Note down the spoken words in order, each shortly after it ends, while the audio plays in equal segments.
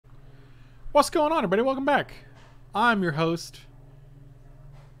What's going on, everybody? Welcome back. I'm your host,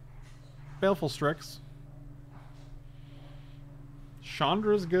 Baleful Strix.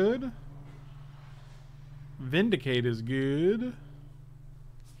 Chandra's good. Vindicate is good.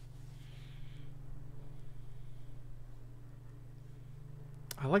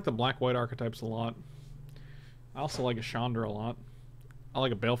 I like the black-white archetypes a lot. I also like a Chandra a lot. I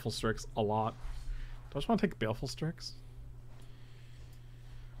like a Baleful Strix a lot. Do I just want to take Baleful Strix?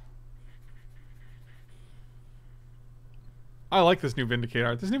 I like this new Vindicate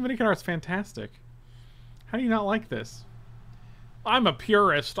art. This new Vindicate art's fantastic. How do you not like this? I'm a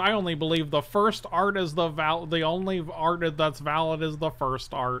purist. I only believe the first art is the only art that's valid is the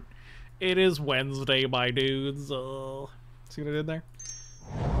first art. It is Wednesday, my dudes. See what I did there?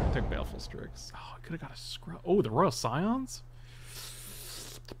 I took Baleful Strix. Oh, I could have got a scrub. Oh, the Royal Scions?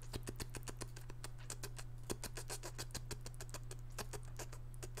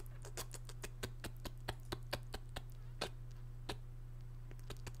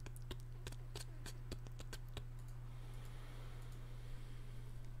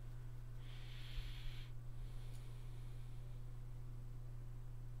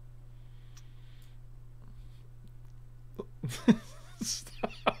 Stop.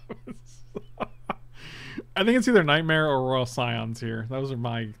 I think it's either Nightmare or Royal Scions here. Those are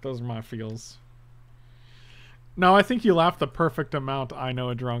my feels. No, I think you laughed the perfect amount. I know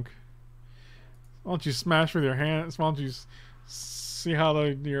a drunk. Why don't you smash with your hands? Why don't you see how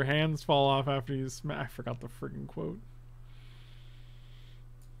your hands fall off after you smash? I forgot the freaking quote.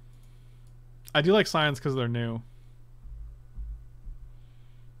 I do like Scions because they're new.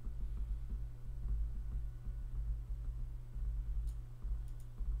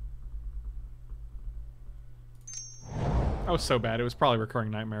 That was so bad. It was probably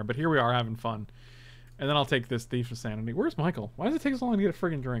Recurring Nightmare, but here we are having fun. And then I'll take this Thief of Sanity. Where's Michael? Why does it take so long to get a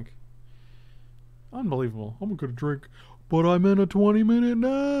friggin' drink? Unbelievable. I'm gonna drink, but I'm in a 20-minute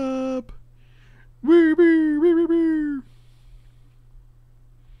nap. Wee, wee, wee, wee, wee.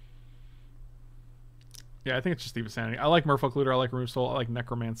 Yeah, I think it's just Thief of Sanity. I like Merfolk Looter. I like Remove Soul. I like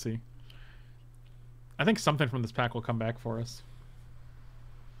Necromancy. I think something from this pack will come back for us.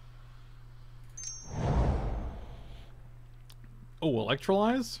 Oh,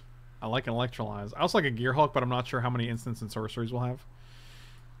 Electrolyze? I like an Electrolyze. I also like a Gearhulk, but I'm not sure how many instants and sorceries we'll have.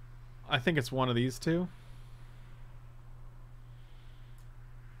 I think it's one of these two.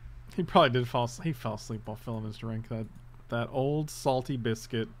 He probably did fall asleep. He fell asleep while filling his drink. That old salty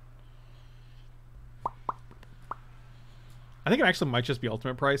biscuit. I think it actually might just be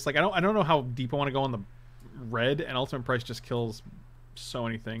Ultimate Price. Like I don't know how deep I want to go on the red, and Ultimate Price just kills so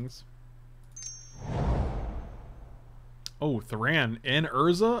many things. Oh, Thran and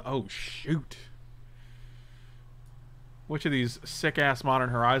Urza? Oh, shoot. Which of these sick-ass Modern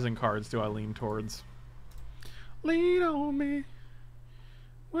Horizon cards do I lean towards? Lean on me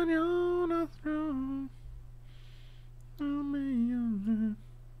when you're on the throne.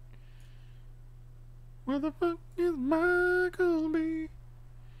 Where the fuck is Michael B?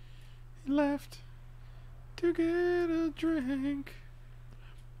 He left to get a drink,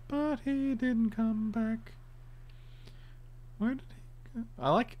 but he didn't come back. Where did he go?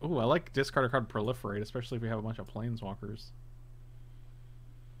 I like discard a card Proliferate, especially if we have a bunch of Planeswalkers.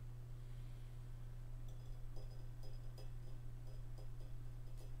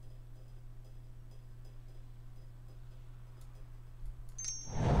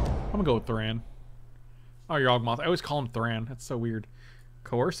 I'm gonna go with Thran. Oh, Yawgmoth. I always call him Thran. That's so weird.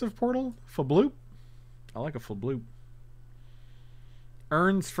 Coercive Portal? Fabloop? I like a Fabloop.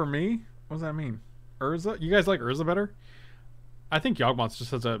 Earns for me? What does that mean? Urza? You guys like Urza better? I think Yawgmoth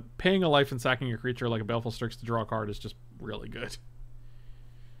just has a paying a life and sacking a creature like a Baleful Strix to draw a card is just really good.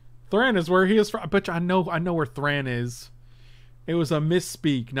 Thran is where he is from. But I know where Thran is. It was a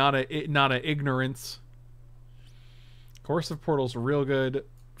misspeak, not a ignorance. Coercive Portal's real good.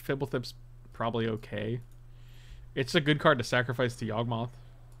 Fibblethip's probably okay. It's a good card to sacrifice to Yawgmoth.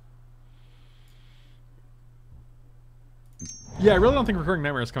 Yeah, I really don't think Recurring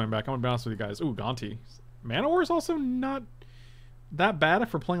Nightmare is coming back. I'm gonna be honest with you guys. Ooh, Gonti. Mana War is also not that bad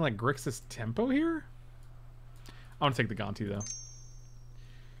if we're playing like Grixis Tempo here. I want to take the Gonti though.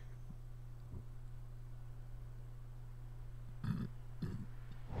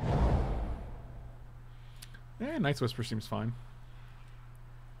 Yeah, Night's Whisper seems fine.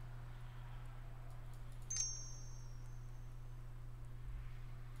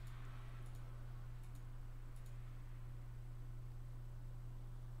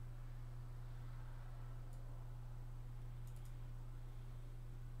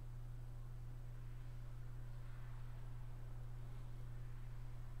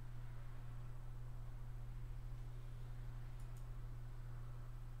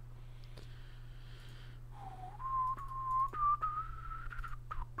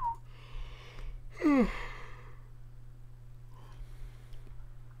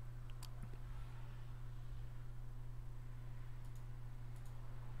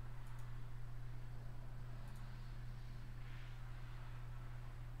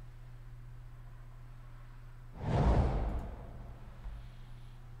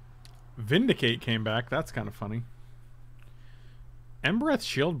 Vindicate came back. That's kind of funny. Embereth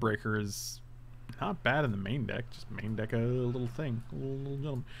Shieldbreaker is not bad in the main deck. Just main deck a little thing. A little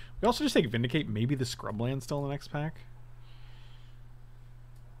gentleman. We also just take Vindicate. Maybe the Scrubland's still in the next pack.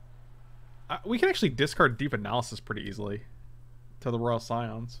 We can actually discard Deep Analysis pretty easily to the Royal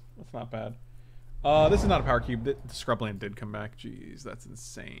Scions. That's not bad. This is not a power cube. The Scrubland did come back. Jeez, that's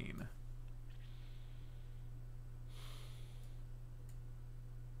insane.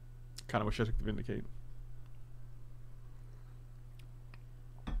 Kind of wish I took the Vindicate.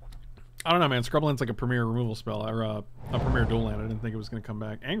 I don't know, man. Scrubland's like a premier removal spell, or a premier dual land. I didn't think it was going to come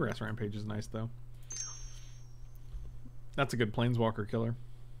back. Angrass Rampage is nice, though. That's a good Planeswalker killer.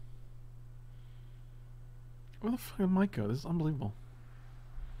 Where the fuck did Mike go? This is unbelievable.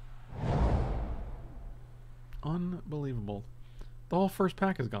 Unbelievable. The whole first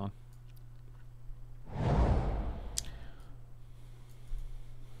pack is gone.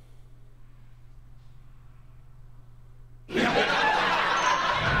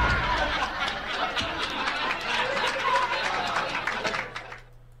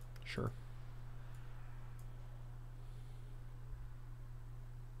 Sure.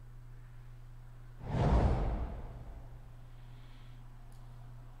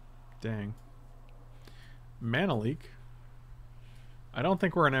 Dang. Mana Leak. I don't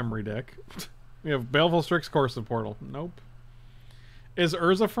think we're an Emery deck. We have Baleful Strix, Corsive Portal. Nope. Is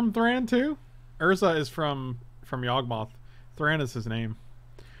Urza from Thran too? Urza is from Yawgmoth. Thran is his name.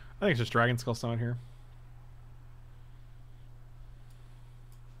 I think it's just Dragon Skull Summit here.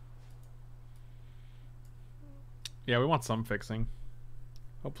 Yeah, we want some fixing.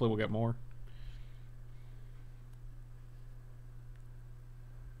 Hopefully we'll get more.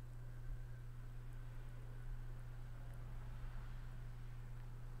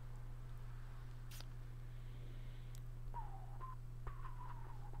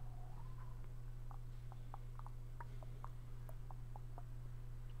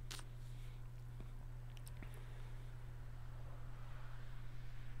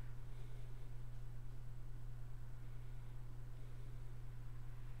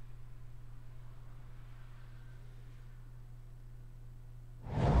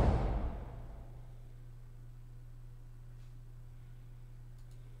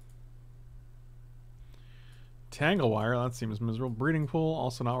 Tanglewire, that seems miserable. Breeding Pool,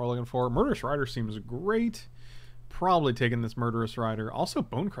 also not what we're looking for. Murderous Rider seems great. Probably taking this Murderous Rider. Also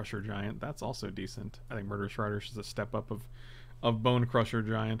Bone Crusher Giant, that's also decent. I think Murderous Rider is a step up of Bone Crusher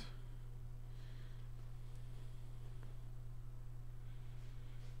Giant.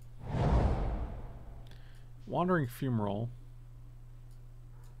 Wandering Fumarole.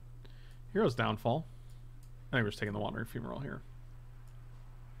 Hero's Downfall. I think we're just taking the Wandering Fumarole here.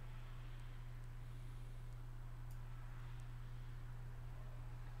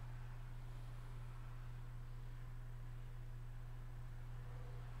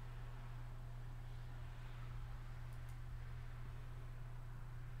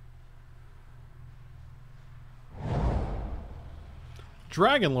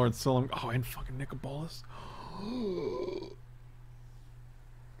 Dragon Lord Solemn. Oh, and fucking Nicobolus.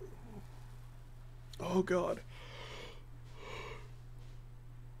 Oh, God.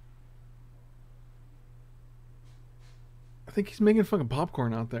 I think he's making fucking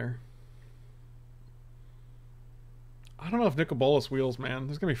popcorn out there. I don't know if Nicobolus wheels, man.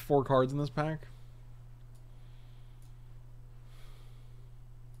 There's going to be 4 cards in this pack.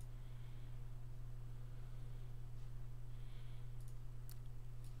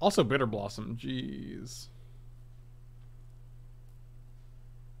 Also Bitter Blossom, jeez.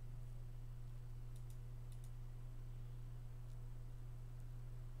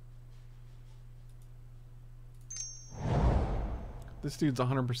 This dude's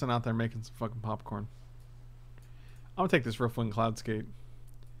 100% out there making some fucking popcorn. I'm gonna take this Riftwing Cloudscape.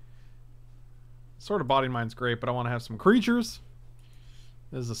 Sort of Body and Mind's great, but I want to have some creatures.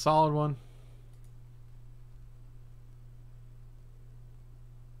 This is a solid one.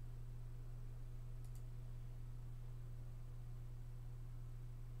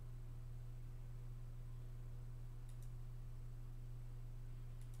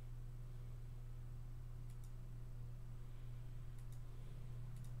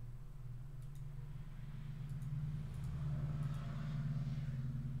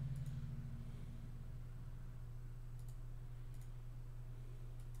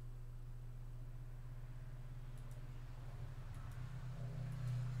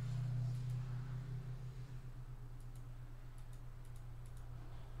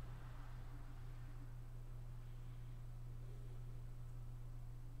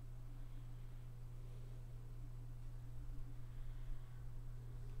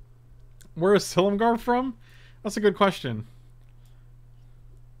 Where is Silumgar from? That's a good question.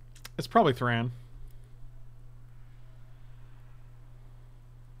 It's probably Thran.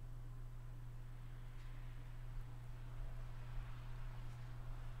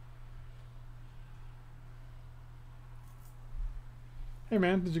 Hey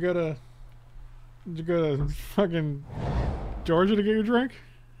man, did you go to fucking Georgia to get your drink?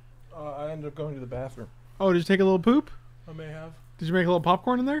 I ended up going to the bathroom. Oh, did you take a little poop? I may have. Did you make a little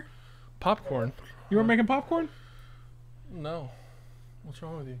popcorn in there? Popcorn? You weren't making popcorn? No. What's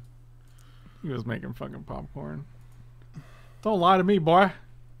wrong with you? He was making fucking popcorn. Don't lie to me, boy.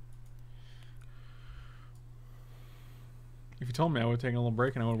 If you told me, I would have taken a little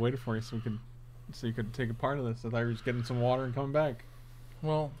break and I would have waited for you so you could take a part of this. I thought you were just getting some water and coming back.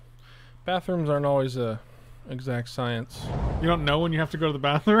 Well, bathrooms aren't always a exact science. You don't know when you have to go to the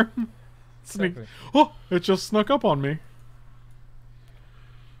bathroom? Exactly. Oh, it just snuck up on me.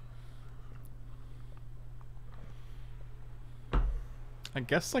 I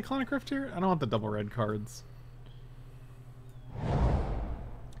guess Cyclonic Rift here? I don't want the double red cards. You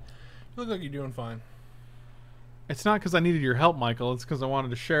look like you're doing fine. It's not because I needed your help, Michael. It's because I wanted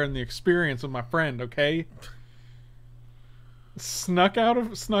to share in the experience with my friend, okay? Snuck out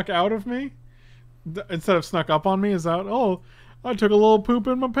of me? Instead of snuck up on me, is that, oh, I took a little poop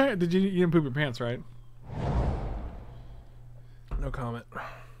in my pants. You didn't poop your pants, right? No comment.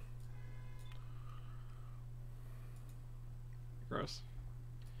 Gross.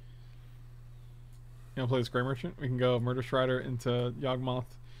 You wanna play this Grey Merchant? We can go Murder Strider into Yawgmoth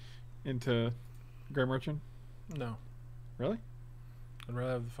into Grey Merchant. No. Really? I'd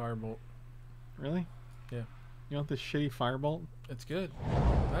rather have the Firebolt. Really? Yeah. You want this shitty Firebolt? It's good.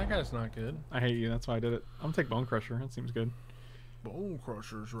 That guy's not good. I hate you, that's why I did it. I'm gonna take Bone Crusher, that seems good. Bone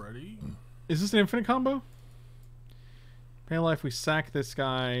Crusher's ready. Is this an infinite combo? Pay life, we sack this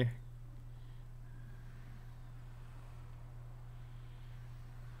guy.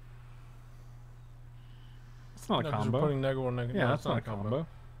 It's not a combo. We're putting negative. Yeah, no, that's not a combo.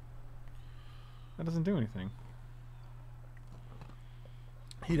 That doesn't do anything.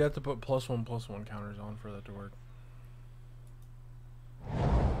 He'd have to put +1/+1 counters on for that to work.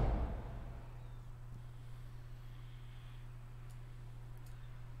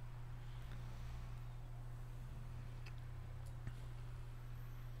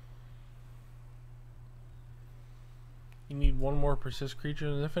 You need one more persist creature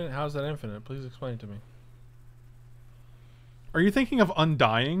in infinite? How's that infinite? Please explain it to me. Are you thinking of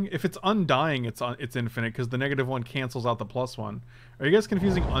Undying? If it's Undying, it's infinite because the -1 cancels out the +1. Are you guys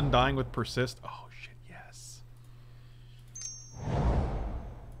confusing Undying with Persist? Oh shit, yes.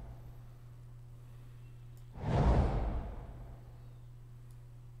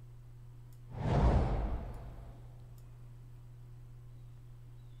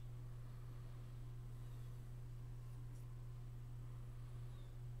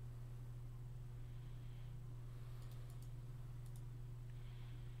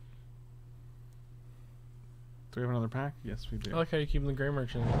 Do we have another pack? Yes, we do. I like how you keep the Grey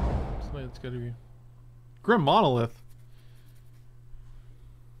Merchant. That's good of you. Grim Monolith.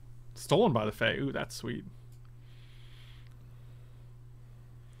 Stolen by the Fae. Ooh, that's sweet.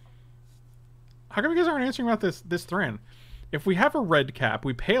 How come you guys aren't answering about this Thran? If we have a red cap,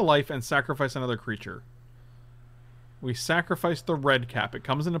 we pay a life and sacrifice another creature. We sacrifice the red cap. It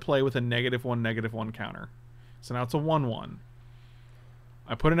comes into play with a -1/-1 counter. So now it's a 1/1.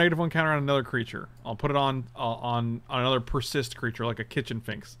 I put a -1 counter on another creature. I'll put it on another persist creature like a Kitchen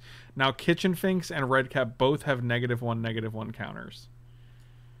Finks. Now Kitchen Finks and red cap both have -1/-1 counters.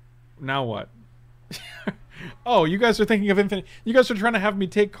 Now what? Oh, you guys are thinking of infinite. You guys are trying to have me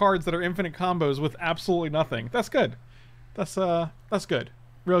take cards that are infinite combos with absolutely nothing. That's good. That's good.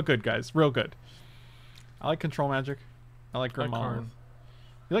 Real good, guys. Real good. I like control magic. I like Grim Monolith.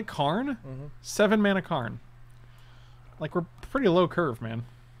 You like Karn? Mm-hmm. 7 mana Karn. Like, we're pretty low curve, man.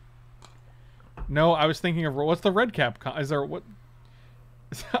 No, I was thinking of what's the red cap? Is there what?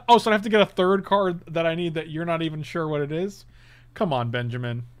 Oh, so I have to get a third card that I need that you're not even sure what it is? Come on,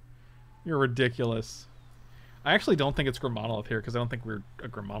 Benjamin. You're ridiculous. I actually don't think it's Grim Monolith here because I don't think we're a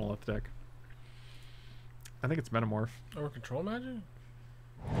Grim Monolith deck. I think it's Metamorph. Or control magic?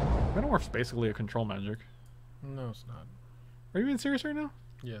 Metamorph's basically a control magic. No, it's not. Are you being serious right now?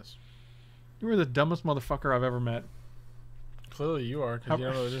 Yes. You were the dumbest motherfucker I've ever met. Clearly you are, because you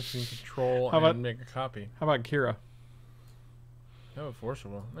don't know the difference between control and make a copy. How about Kira? That would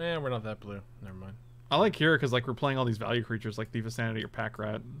forcible. We're not that blue. Never mind. I like Kira because like we're playing all these value creatures like Thief of Sanity or Pack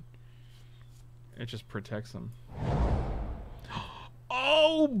Rat. It just protects them.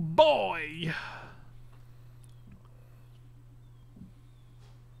 Oh boy!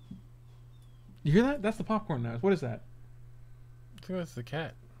 You hear that? That's the popcorn noise. What is that? I think that's the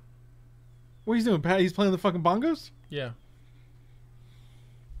cat. What he's doing, Pat? He's playing the fucking bongos? Yeah.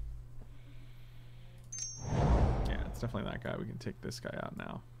 Yeah, it's definitely that guy. We can take this guy out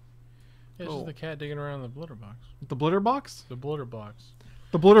now. Yeah, it's just the cat digging around the blitter box. The blitter box? The blitter box.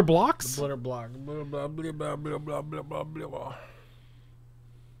 The blitter blocks? The blitter block. Blah, blah, blah, blah, blah, blah, blah, blah, blah, blah.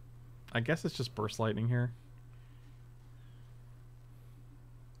 I guess it's just burst lightning here.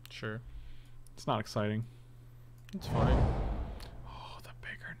 Sure. It's not exciting. It's fine. Oh, the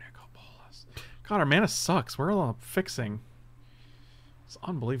bigger nickel bolus. God, our mana sucks. We're all fixing. It's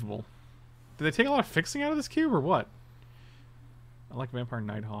unbelievable. Did they take a lot of fixing out of this cube or what? I like Vampire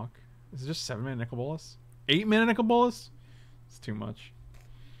Nighthawk. Is it just 7-mana nickel bolus? 8-mana nickel bolus? It's too much.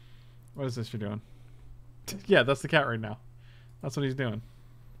 What is this you're doing? Yeah, that's the cat right now. That's what he's doing.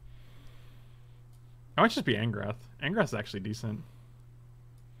 I might just be Angrath. Angrath's actually decent.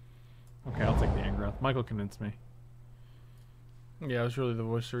 Okay, I'll take the Angrath. Michael convinced me. Yeah, it was really the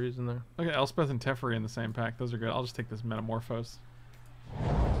voice series in there. Okay, Elspeth and Teferi in the same pack. Those are good. I'll just take this Metamorphose.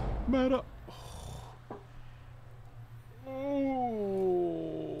 Meta.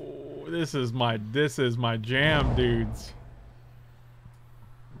 Oh, this is my jam, dudes.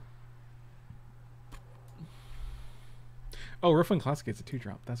 Oh, Riffling Classic gets a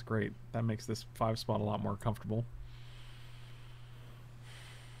 2-drop. That's great. That makes this 5 spot a lot more comfortable.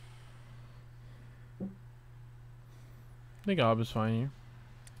 I think Ob is fine here.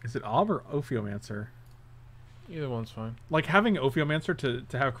 Is it Ob or Ophiomancer? Either one's fine. Like having Ophiomancer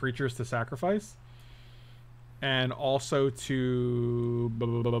to have creatures to sacrifice, and also to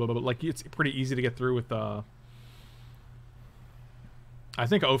like it's pretty easy to get through with the. I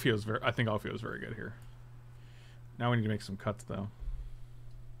think Ophio's very good here. Now we need to make some cuts though.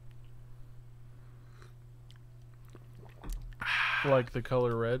 Like the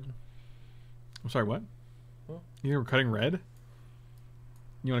color red. I'm sorry, what? Huh? You were cutting red?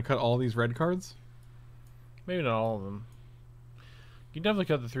 You want to cut all these red cards? Maybe not all of them. You can definitely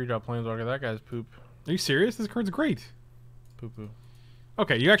cut the 3-drop Planeswalker. That guy's poop. Are you serious? This card's great. Poo-poo.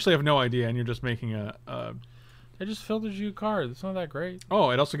 Okay, you actually have no idea, and you're just making a. I just filtered you a card. It's not that great. Oh,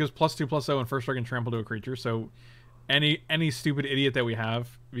 it also gives +2/+0 and first strike and trample to a creature. So, any stupid idiot that we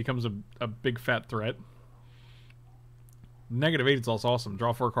have becomes a big fat threat. -8 is also awesome.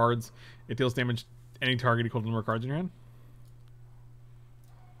 Draw 4 cards. It deals damage any target equal to the number of cards in your hand.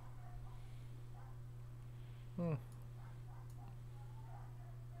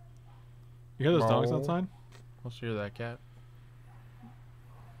 You hear those dogs outside? Let's hear that cat.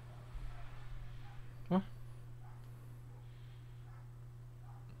 What?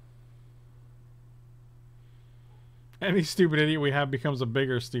 Any stupid idiot we have becomes a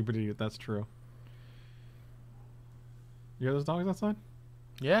bigger stupid idiot. That's true. You hear those dogs outside?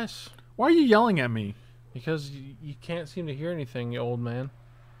 Yes. Why are you yelling at me? Because you can't seem to hear anything, you old man.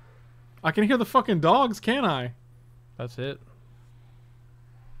 I can hear the fucking dogs, can't I? That's it.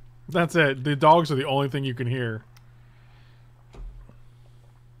 That's it. The dogs are the only thing you can hear.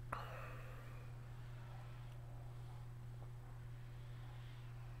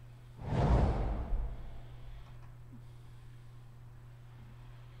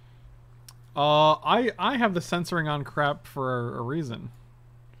 I have the censoring on crap for a reason.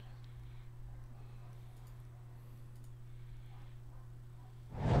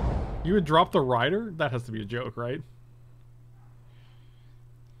 You would drop the rider? That has to be a joke, right?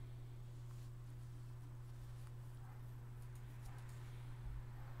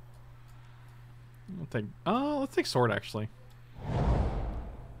 Let's take sword actually. I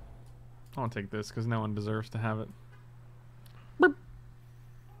want to take this because no one deserves to have it. Burp.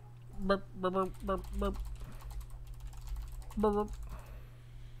 Burp, burp, burp, burp, burp. Burp, burp.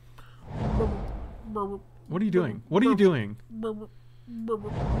 Burp, What are you doing? What are you doing? burp, burp,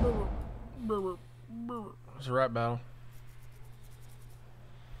 burp, burp, burp. It's a rap battle.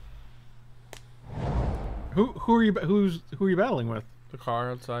 Who are you battling with? The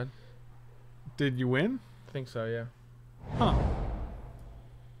car outside. Did you win? I think so, yeah. Huh.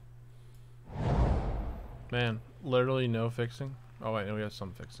 Man, literally no fixing. Oh wait, no, we have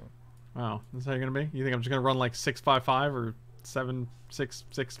some fixing. Wow, this is how you're gonna be? You think I'm just gonna run like 655 or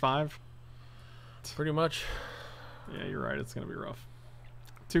 7665? Pretty much. Yeah, you're right. It's gonna be rough.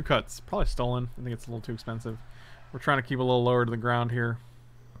 2 cuts, probably stolen. I think it's a little too expensive. We're trying to keep a little lower to the ground here.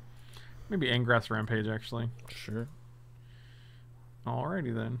 Maybe Angrath's Rampage actually. Sure.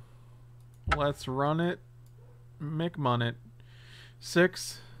 Alrighty then. Let's run it. McMun it.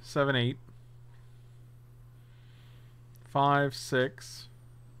 6, 7, 8. 5, 6.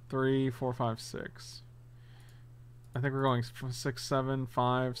 3, 4, 5, 6. I think we're going 6, 7,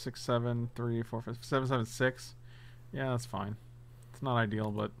 5, 6, 7, 3, 4, 5, 7, 7, 6. Yeah, that's fine. It's not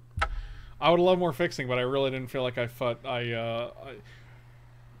ideal, but I would love more fixing, but I really didn't feel like I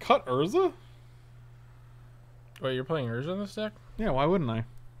cut Urza? Wait, you're playing Urza in this deck? Yeah, why wouldn't I?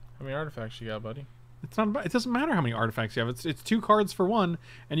 How many artifacts you got, buddy? It's not. It doesn't matter how many artifacts you have. It's 2 cards for 1,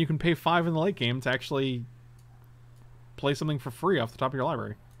 and you can pay 5 in the late game to actually play something for free off the top of your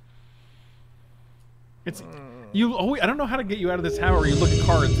library. It's you. Oh, I don't know how to get you out of this habit where you look at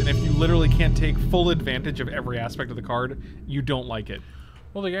cards, and if you literally can't take full advantage of every aspect of the card, you don't like it.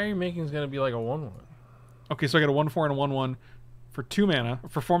 Well, the guy you're making is gonna be like a 1/1. Okay, so I got a 1/4 and a 1/1 for 2 mana,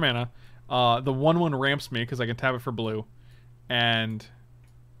 for 4 mana. The 1/1 ramps me because I can tap it for blue, and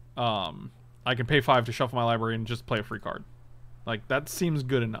I can pay 5 to shuffle my library and just play a free card. Like, that seems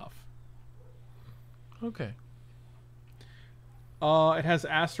good enough. Okay. It has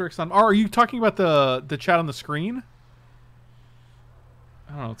asterisks on. Oh, are you talking about the chat on the screen?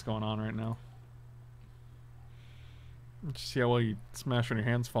 I don't know what's going on right now. Let's see how well you smash when your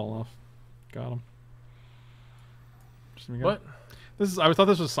hands fall off. Got him. What? I thought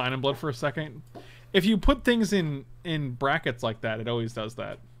this was Sign in Blood for a second. If you put things in brackets like that, it always does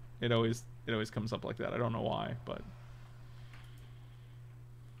that. It always comes up like that. I don't know why, but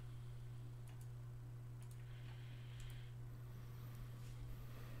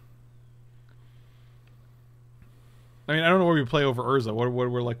I mean, I don't know where we play over Urza.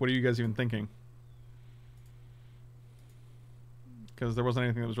 What are you guys even thinking? Because there wasn't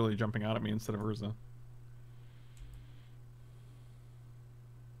anything that was really jumping out at me instead of Urza.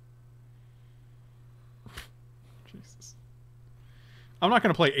 Jesus. I'm not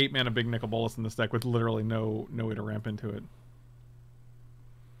going to play 8 mana Big Nicol Bolas in this deck with literally no way to ramp into it.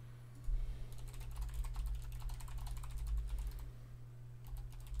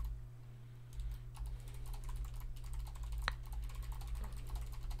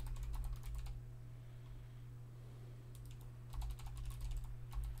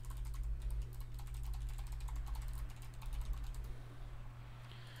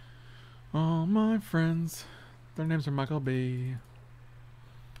 All my friends, their names are Michael B.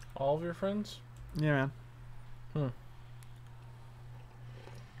 All of your friends? Yeah, man.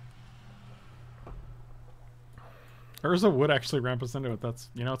 Urza would actually ramp us into it. That's,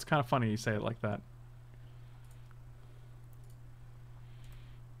 you know, it's kind of funny you say it like that.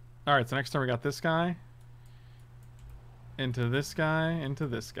 Alright, so next turn we got this guy. Into this guy. Into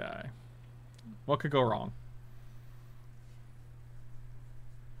this guy. What could go wrong?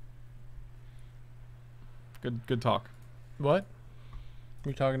 Good talk. What?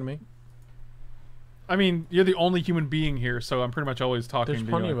 You talking to me? I mean, you're the only human being here, so I'm pretty much always talking to you.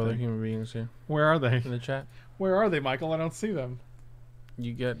 There's plenty of other human beings here. Where are they? In the chat. Where are they, Michael? I don't see them.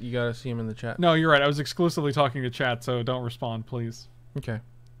 You gotta see them in the chat. No, you're right. I was exclusively talking to chat, so don't respond, please. Okay.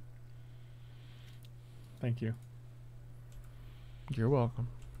 Thank you. You're welcome.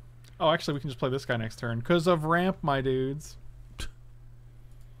 Oh, actually, we can just play this guy next turn. Because of ramp, my dudes.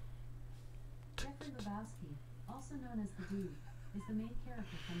 Also known as the Dude, is the main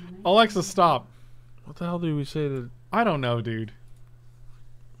character from the main Alexa, stop. What the hell did we say to I don't know, dude.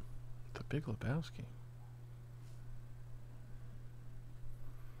 the Big Lebowski?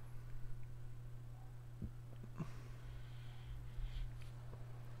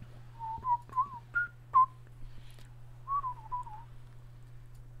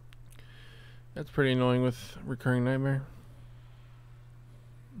 That's pretty annoying with Recurring Nightmare.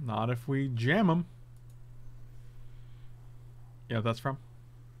 Not if we jam him. Yeah, that's from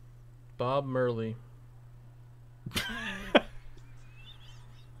Bob Merle.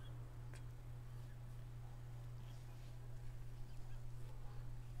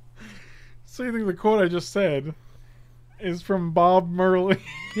 So you think the quote I just said is from Bob Merle?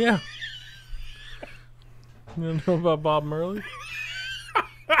 Yeah. You don't know about Bob Merle?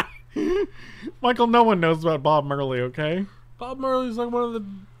 Michael, no one knows about Bob Merle, okay? Bob Merle is like one of the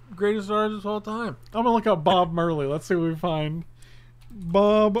greatest artists of all time. I'm gonna look up Bob Merle. Let's see what we find.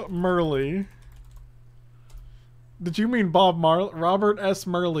 Bob Merle. Did you mean Robert S.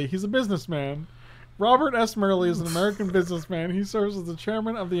 Merle? He's a businessman. Robert S. Merle is an American businessman. He serves as the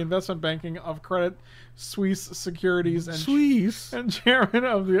chairman of the investment banking of Credit Suisse Securities and chairman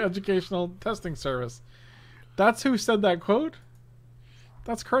of the Educational Testing Service. That's who said that quote?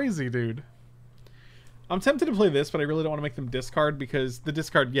 That's crazy, dude. I'm tempted to play this, but I really don't want to make them discard because the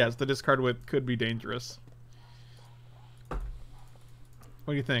discard, yes, the discard width could be dangerous. What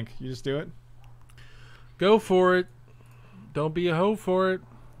do you think? You just do it? Go for it. Don't be a hoe for it.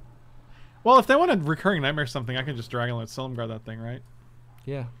 Well, if they want a Recurring Nightmare or something, I can just Dragonlance Silumgar that thing, right?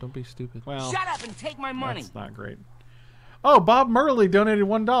 Yeah, don't be stupid. Well, shut up and take my money. That's not great. Oh, Bob Murley donated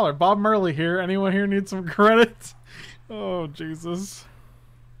 $1. Bob Murley here. Anyone here need some credit? Oh, Jesus.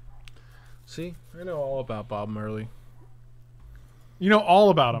 See, I know all about Bob Marley. You know all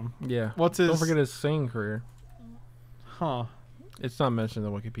about him. Yeah. What's his... Don't forget his singing career. Huh. It's not mentioned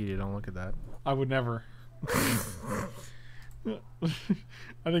in Wikipedia. Don't look at that. I would never. I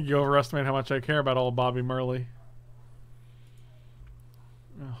think you overestimate how much I care about old Bobby Murley.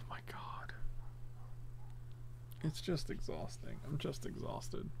 Oh my God. It's just exhausting. I'm just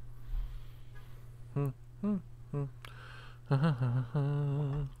exhausted.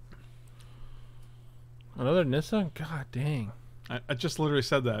 Another Nissa? God dang. I just literally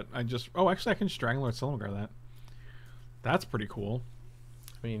said that. Oh, actually I can Strangler Silverguard that. That's pretty cool.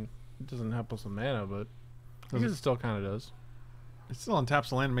 I mean, it doesn't help us with mana, but I guess it still kind of does. It still untaps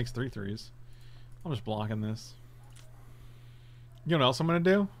the land and makes 3/3s. I'm just blocking this. You know what else I'm going to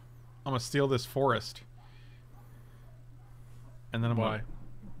do? I'm going to steal this forest. And then I'm Why?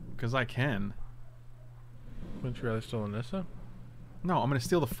 Because I can. Wouldn't you rather steal a Nissa? No, I'm going to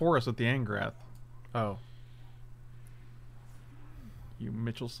steal the forest with the Angrath. Oh. You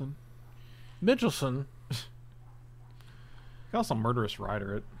Mitchelson. Mitchelson? You can also Murderous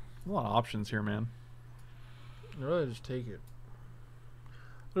Rider it. A lot of options here, man. I'd rather just take it.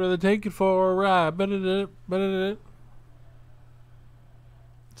 I'd rather take it for a ride.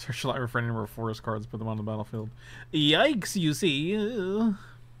 Search light for any number of forest cards, put them on the battlefield. Yikes, you see.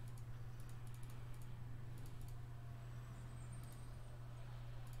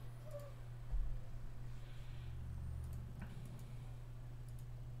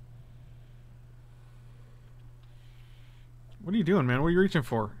 What are you doing, man? What are you reaching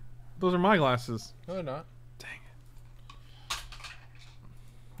for? Those are my glasses. No, they're not. Dang it.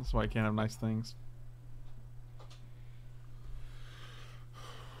 That's why I can't have nice things.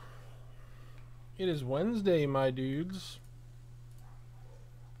 It is Wednesday, my dudes.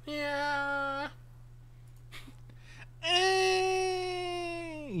 Yeah.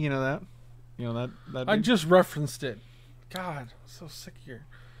 You know that? You know that I dude? just referenced it. God, I'm so sick here.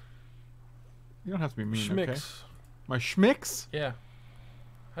 You don't have to be mean, Schmicks. okay? My schmicks? Yeah.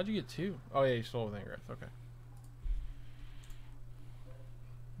 How'd you get 2? Oh, yeah, you stole with Angrath. Okay.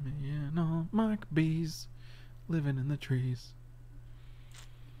 Yeah, no, Mike bees living in the trees.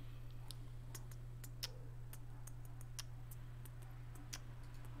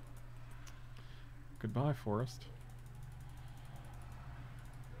 Goodbye, forest.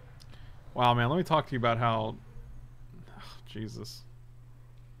 Wow, man, let me talk to you about how... Oh, Jesus.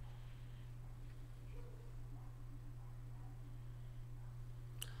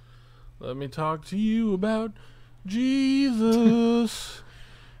 Let me talk to you about Jesus.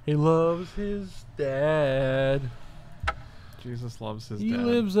 He loves his dad. Jesus loves his He dad.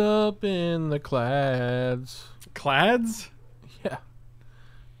 lives up in the clads. Clads? Yeah.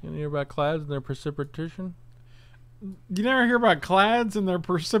 You hear about clads and their precipitation? You never hear about clads and their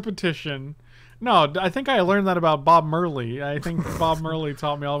precipitation. No, I think I learned that about Bob Murley. I think Bob Murley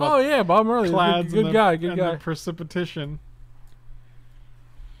taught me all about Oh, yeah, Bob Marley. clads Good, and guy, the, good and guy. the precipitation.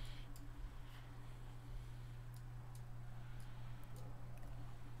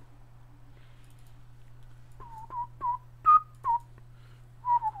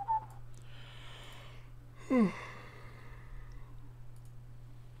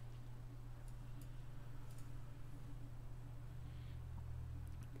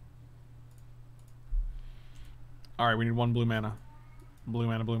 Alright, we need 1 blue mana. Blue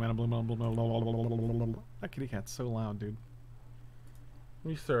mana, blue mana, blue mana, blue mana. That kitty cat's so loud, dude.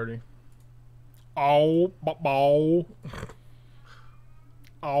 He's 30. Oh, oh.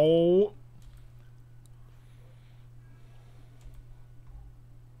 Oh.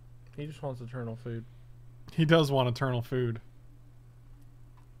 He just wants eternal food. He does want eternal food.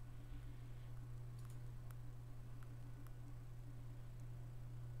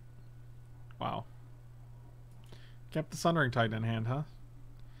 Wow. Kept the Sundering Titan in hand, huh?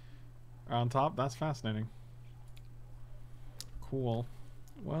 On top? That's fascinating. Cool.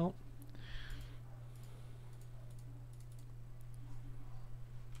 Well.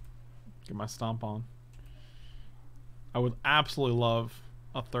 Get my stomp on. I would absolutely love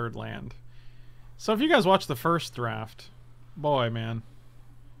a 3rd land. So if you guys watched the first draft, boy, man.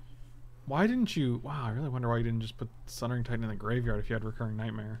 Why didn't you... Wow, I really wonder why you didn't just put Sundering Titan in the graveyard if you had Recurring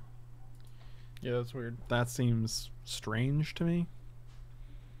Nightmare. Yeah, that's weird. That seems strange to me.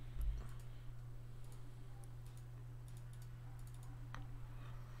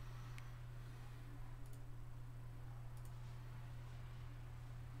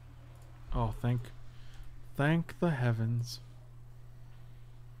 Oh, thank the heavens.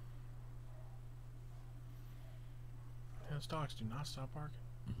 Yeah, Those dogs do not stop barking.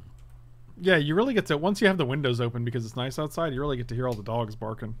 Yeah, you really get to, once you have the windows open because it's nice outside, you really get to hear all the dogs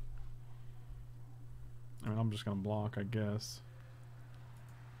barking. I mean, I'm just gonna block, I guess.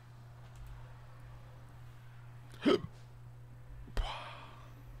 Oh,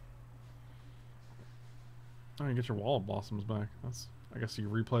 you get your wall of blossoms back. That's, I guess you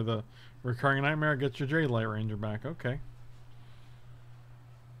replay the recurring nightmare, get your Jade Light Ranger back. Okay.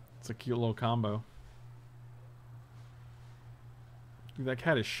 It's a cute little combo. Dude, that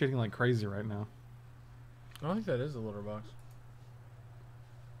cat is shitting like crazy right now. I don't think that is a litter box.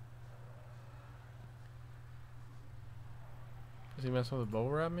 Is he messing with a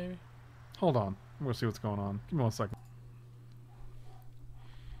bubble wrap, maybe? Hold on. I'm gonna see what's going on. Give me 1 second.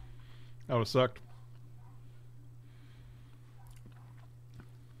 That would've sucked.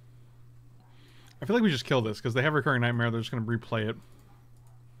 I feel like we just kill this because they have recurring nightmare. They're just gonna replay it.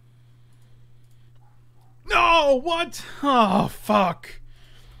 No! What? Oh, fuck.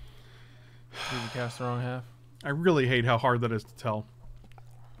 Did you cast the wrong half? I really hate how hard that is to tell.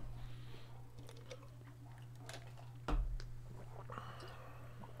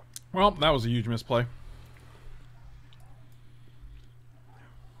 Well, that was a huge misplay.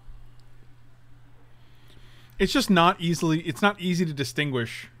 It's just not easily, it's not easy to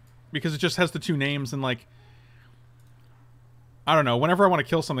distinguish because it just has the two names and like, I don't know, whenever I want to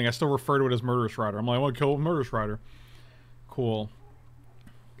kill something, I still refer to it as Murderous Rider. I'm like, I want to kill Murderous Rider. Cool.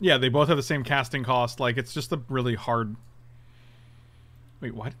 Yeah, they both have the same casting cost. Like, it's just a really hard...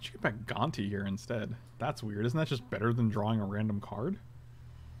 Wait, why did you get back Gonti here instead? That's weird. Isn't that just better than drawing a random card?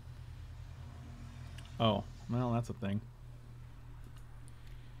 Oh, well, that's a thing.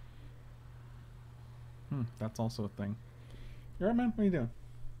 That's also a thing. You alright, man? What are you doing?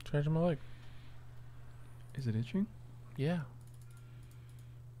 Charging my leg. Is it itching? Yeah.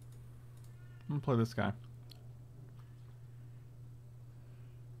 I'm gonna play this guy.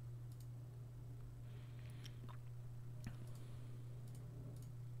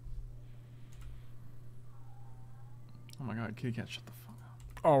 Oh my god, kitty cat, shut the fuck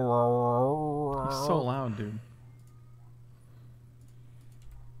up. Oh, He's so loud, dude.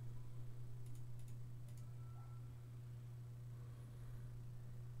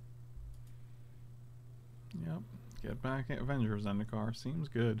 Yep. Get back at Avengers Zendikar. Seems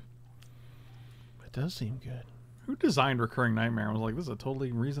good. it does seem good. Who designed Recurring Nightmare and was like, this is a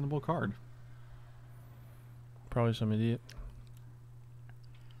totally reasonable card? Probably some idiot.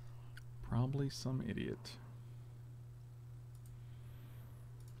 Probably some idiot.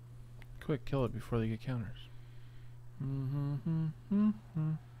 Quick, kill it before they get counters. I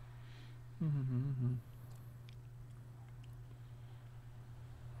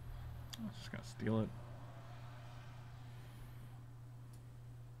just gotta steal it.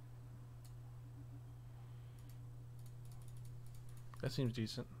 That seems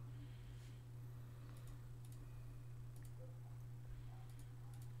decent.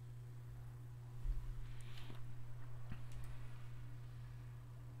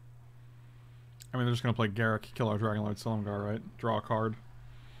 I mean, they're just gonna play Garruk, kill our Dragonlord Silumgar, right? Draw a card,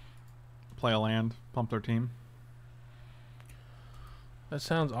 play a land, pump their team. That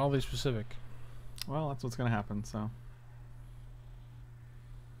sounds oddly specific. Well, that's what's gonna happen, so.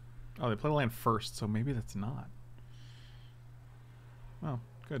 Oh, they play the land first, so maybe that's not. Oh,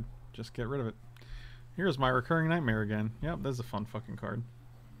 good. Just get rid of it. Here's my Recurring Nightmare again. Yep, that's a fun fucking card.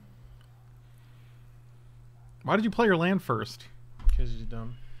 Why did you play your land first? Because he's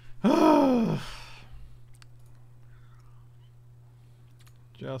dumb.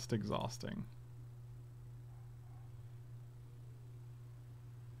 Just exhausting.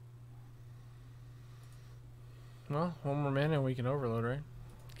 Well, one more mana and we can overload, right?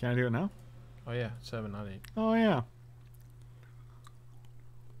 Can I do it now? Oh yeah, 7, not 8. Oh, yeah.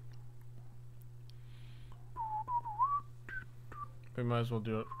 We might as well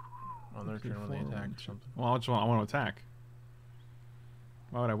do it on their turn when they attack or something. Well, I want to attack.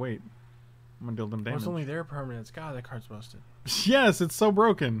 Why would I wait? I'm gonna deal them Well, damage. it's only their permanents. God, that card's busted. Yes, it's so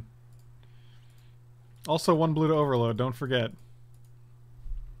broken. Also, 1 blue to overload. Don't forget.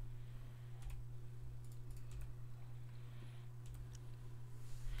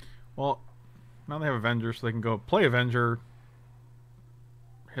 Well, now they have Avenger, so they can go play Avenger,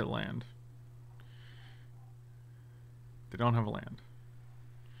 hit land. They don't have a land.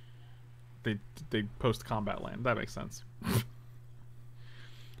 They post combat land. That makes sense. I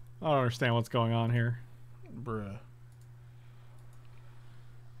don't understand what's going on here. Bruh.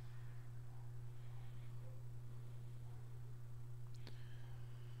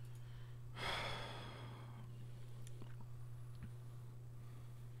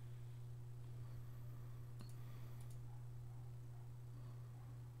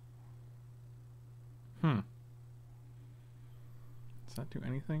 Hmm. Does that do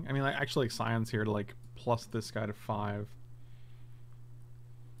anything? I mean, like, actually, like, Scion's here to, like, plus this guy to 5.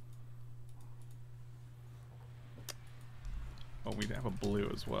 Oh, we have a blue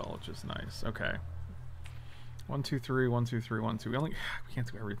as well, which is nice. Okay. 1, 2, 3, 1, 2, 3, 1, 2. We can't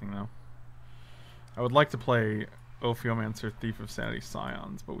do everything, though. I would like to play Ophiomancer, Thief of Sanity,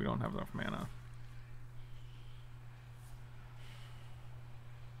 Scions, but we don't have enough mana.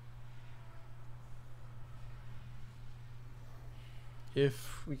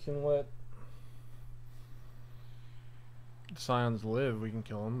 If we can let Scions live, we can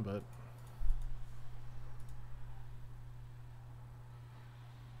kill them, but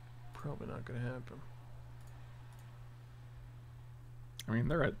probably not going to happen. I mean,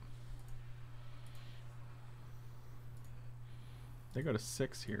 they're at... They go to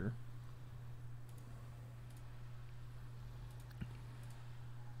 6 here.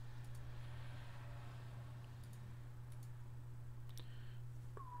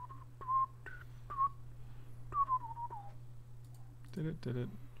 Did it.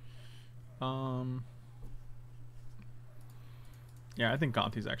 Yeah, I think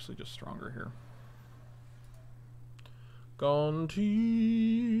Gonti's actually just stronger here.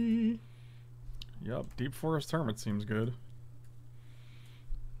 Gonti. Yup, Deep Forest Hermit seems good.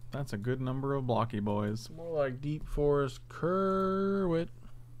 That's a good number of blocky boys. More like Deep Forest Kerwit.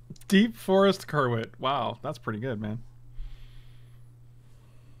 Deep Forest Kerwit. Wow, that's pretty good, man.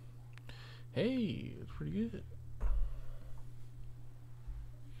 Hey, it's pretty good.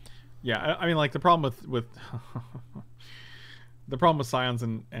 Yeah, I mean, like, the problem with the problem with Scions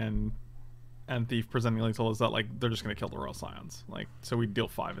and Thief presenting lethal is that, like, they're just gonna kill the Royal Scions. Like, so we deal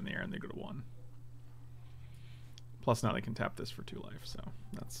 5 in the air and they go to 1. Plus now they can tap this for 2 life, so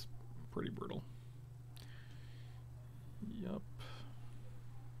that's pretty brutal. Yup.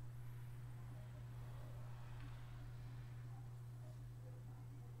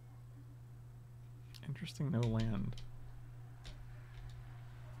 Interesting, no land.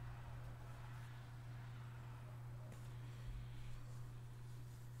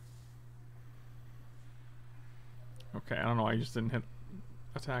 Okay, I don't know why I just didn't hit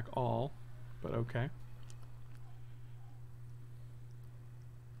attack all, but okay.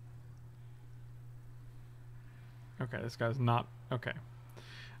 Okay, this guy's not... Okay.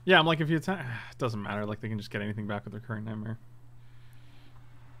 Yeah, I'm like, if you attack... It doesn't matter, like, they can just get anything back with their current nightmare.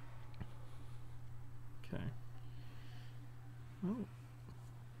 Okay. Oh.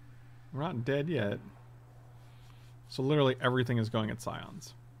 We're not dead yet. So literally everything is going at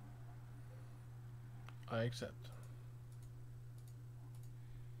Scions. I accept.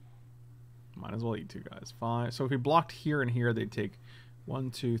 Might as well eat 2 guys. 5. So if we blocked here and here, they'd take 1,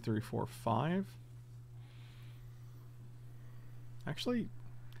 2, 3, 4, 5. Actually,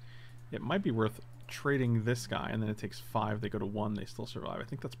 it might be worth trading this guy, and then it takes 5. They go to 1. They still survive. I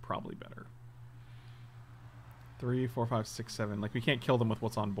think that's probably better. 3, 4, 5, 6, 7. Like, we can't kill them with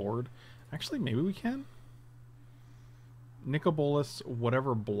what's on board. Actually, maybe we can. Nicobolus,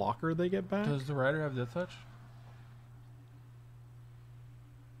 whatever blocker they get back. Does the rider have Death Touch?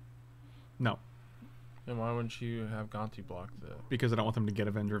 No, And why wouldn't you have Gonti block the... because I don't want them to get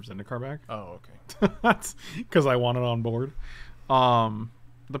Avenger of Zendikar back. Oh, okay. That's because I want it on board.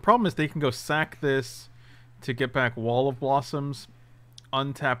 The problem is they can go sack this to get back Wall of Blossoms,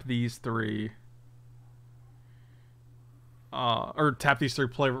 untap these 3, or tap these 3,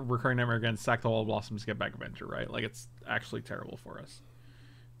 play Recurring Nightmare again, sack the Wall of Blossoms, get back Avenger, right? Like, it's actually terrible for us.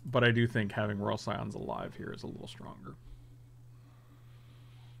 But I do think having Royal Scions alive here is a little stronger.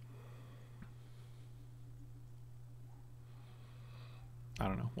 I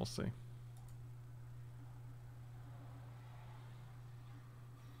don't know. We'll see.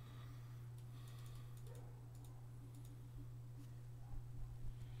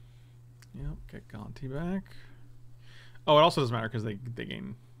 Yep, get Gonti back. Oh, it also doesn't matter because they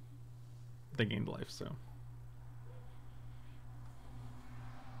gained life, so.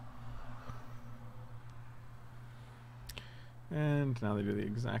 And now they do the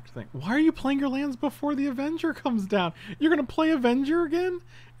exact thing. Why are you playing your lands before the Avenger comes down? You're going to play Avenger again?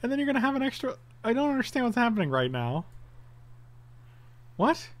 And then you're going to have an extra... I don't understand what's happening right now.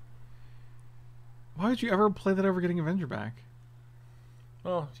 What? Why would you ever play that over getting Avenger back?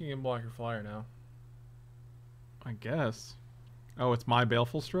 Oh, so you can block your flyer now. I guess. Oh, it's my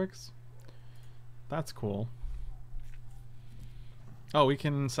Baleful Strix? That's cool. Oh, we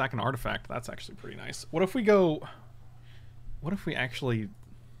can sack an artifact. That's actually pretty nice. What if we go... What if we actually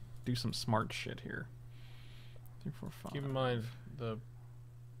do some smart shit here? 3, 4, 5. Keep in mind, the...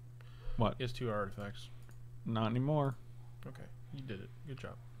 What? He has 2 artifacts. Not anymore. Okay, you did it. Good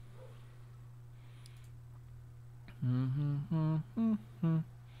job. Draw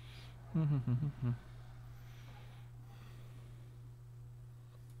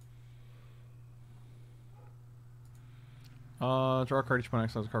a card each opponent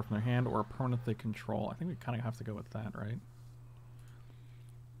exciles a card from their hand or a permanent they control. I think we kind of have to go with that, right?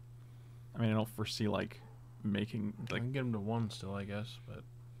 I mean, I don't foresee like making I like can get him to 1 still, I guess, but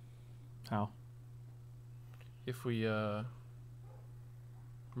how. if we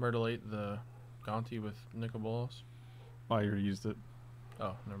myrtleate the Gonti with Nicol Bolas. Oh, you already used it.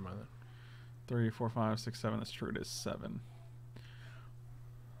 Oh, never mind that. 3, 4, 5, 6, 7. That's true. It is 7.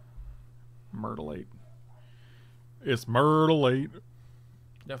 Myrtleate. It's Myrtleate.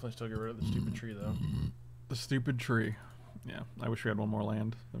 Definitely still get rid of the stupid tree though. The stupid tree. Yeah, I wish we had one more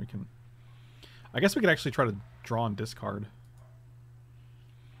land. Then we can. I guess we could actually try to draw and discard.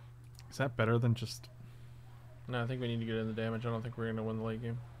 Is that better than just? No, I think we need to get in the damage. I don't think we're gonna win the late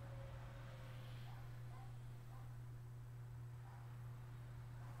game.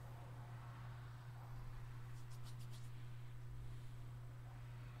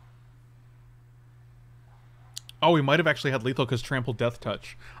 Oh, we might have actually had lethal because trample death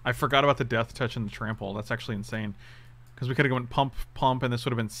touch. I forgot about the death touch and the trample. That's actually insane. Because we could have gone pump, pump, and this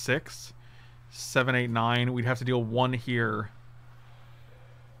would have been 6, 7, 8, 9. We'd have to deal 1 here.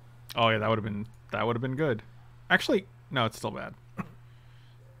 Oh yeah, that would have been good. Actually, no, it's still bad.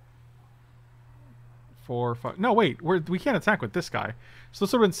 4, 5. No, wait, we can't attack with this guy. So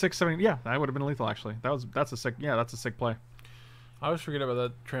this would have been 6, 7. Yeah, that would have been lethal actually. That's a sick. Yeah, that's a sick play. I always forget about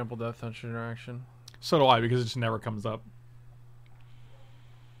that trample death touch interaction. So do I, because it just never comes up.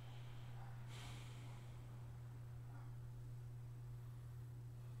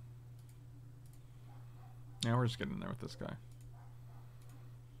 Yeah, we're just getting in there with this guy.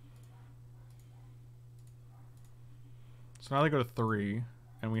 So now they go to 3,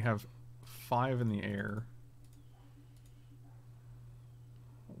 and we have 5 in the air.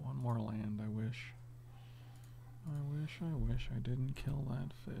 One more land, I wish. I wish I didn't kill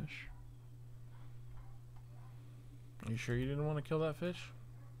that fish. Are you sure you didn't want to kill that fish?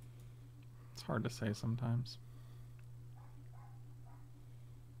 It's hard to say sometimes.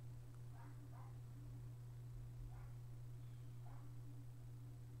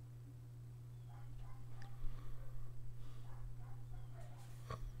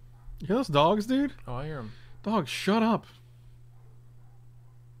 You hear those dogs, dude? Oh, I hear him. Dog, shut up.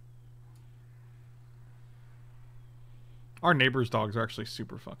 Our neighbors' dogs are actually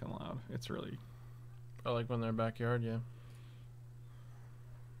super fucking loud. It's really... I like when they're in their backyard, yeah.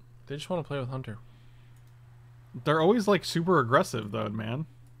 They just want to play with Hunter. They're always like super aggressive though, man.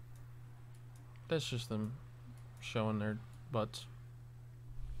 That's just them showing their butts.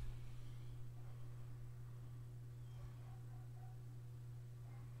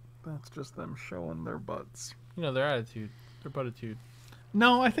 That's just them showing their butts. You know, their attitude. Their buttitude.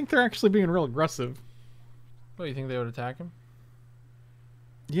 No, I think they're actually being real aggressive. What, you think they would attack him?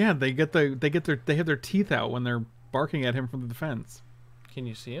 Yeah, they have their teeth out when they're barking at him from the fence. Can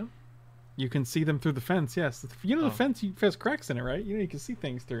you see him? You can see them through the fence, yes. You know the Oh. fence has cracks in it, right? You know you can see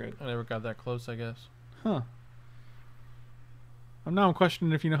things through it. I never got that close, I guess. Huh. I'm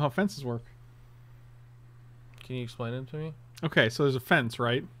questioning if you know how fences work. Can you explain it to me? Okay, so there's a fence,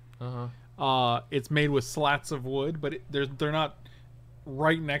 right? Uh-huh. It's made with slats of wood, but they're not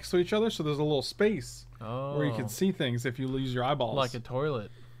right next to each other, so there's a little space Oh. where you can see things if you lose your eyeballs. Like a toilet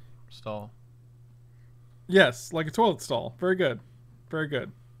stall. Yes, like a toilet stall. Very good. Very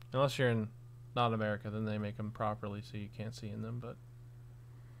good. Unless you're in not America, then they make them properly so you can't see in them, but...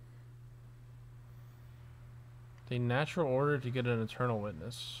 The natural order to get an eternal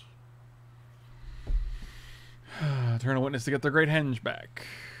witness. Eternal witness to get their great henge back.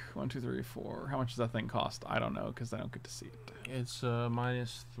 1, 2, 3, 4. How much does that thing cost? I don't know, because I don't get to see it. It's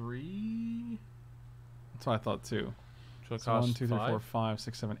 -3. That's what I thought too. So it So costs 1, 2, 3, 4, 5. 5,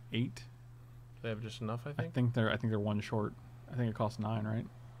 6, 7, 8. They have just enough, I I think. think they're one short. I think it costs 9, right?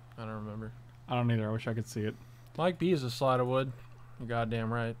 I don't remember. I don't either. I wish I could see it. Mike B is a slide of wood. You're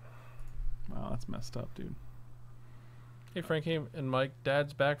goddamn right. Wow, that's messed up, dude. Hey, Frankie and Mike,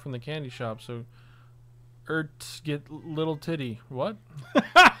 Dad's back from the candy shop, so Ertz get little titty. What?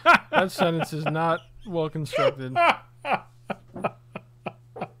 That sentence is not well constructed.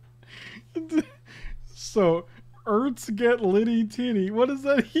 So, Ertz get litty titty. What does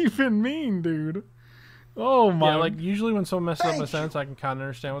that even mean, dude? Oh my! Yeah, like usually when someone messes up a sentence, I can kind of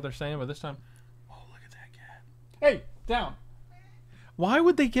understand what they're saying, but this time, Oh, look at that cat. Hey, down. Why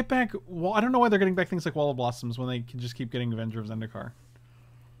would they get back? Well, I don't know why they're getting back things like Wall of Blossoms when they can just keep getting Avenger of Zendikar.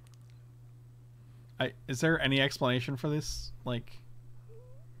 Is there any explanation for this? Like,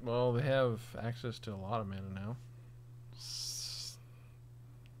 well, they have access to a lot of mana now.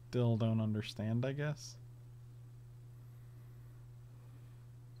 still don't understand, I guess.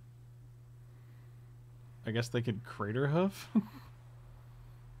 I guess they could Crater Hoof.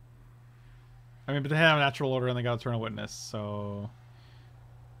 I mean, but they have Natural Order and they got Eternal Witness, so...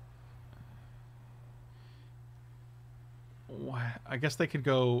 I guess they could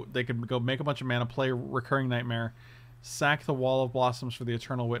go make a bunch of mana, play Recurring Nightmare, sack the Wall of Blossoms for the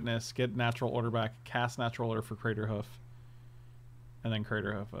Eternal Witness, get Natural Order back, cast Natural Order for Crater Hoof, and then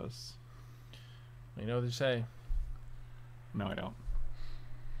Crater Hoof us. You know what they say. No, I don't.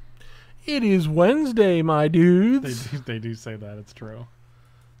 It is Wednesday, my dudes. They do say that. It's true.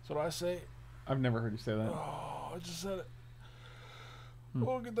 That's what I say. I've never heard you say that. Oh, I just said it.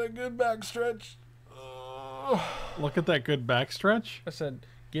 Oh, get that good back stretch. Look at that good back stretch. I said,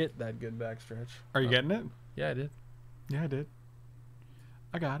 get that good back stretch. Are you getting it? Yeah, I did. Yeah, I did.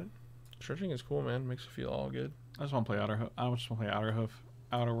 I got it. Stretching is cool, man. Makes you feel all good. I just want to play Outer Hoof. I just want to play Outer Hoof,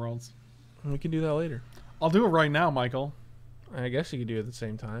 Outer Worlds. We can do that later. I'll do it right now, Michael. I guess you could do it at the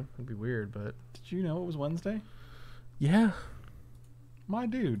same time. It'd be weird, but... Did you know it was Wednesday? Yeah. My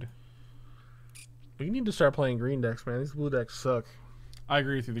dude. We need to start playing green decks, man. These blue decks suck. I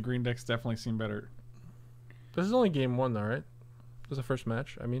agree with you. The green decks definitely seem better. This is only game 1, though, right? This is the first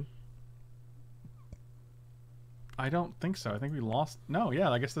match, I mean. I don't think so. I think we lost. No, yeah,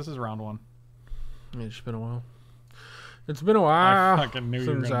 I guess this is round 1. Yeah, it's been a while. It's been a while I fucking knew you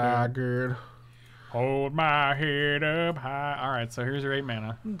were since gonna I do could. Hold my head up high. Alright, so here's your 8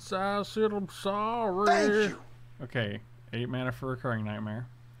 mana. Since I said I'm sorry. Thank you. Okay, 8 mana for Recurring Nightmare.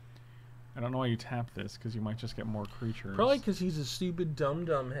 I don't know why you tap this, because you might just get more creatures. Probably because he's a stupid dumb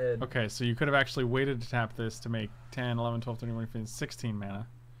head. Okay, so you could have actually waited to tap this to make 10, 11, 12, 13, 14, 15, 16 mana.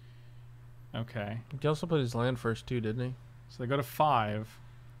 Okay. He also put his land first, too, didn't he? So they go to 5.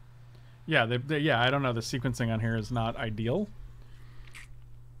 Yeah, yeah, I don't know. The sequencing on here is not ideal.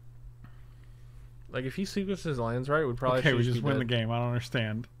 Like, if he sequenced his lands right, we'd probably Okay, we just just be win dead. the game. I don't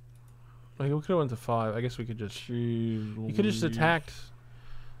understand. Like, we could have went to 5. I guess we could just... Jeez, You could have just Louise. attacked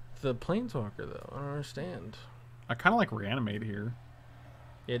the Planeswalker, though. I don't understand. I kind of like Reanimate here.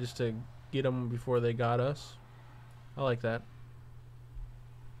 Yeah, just to get them before they got us. I like that.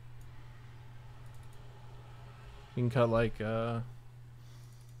 You can cut, like, I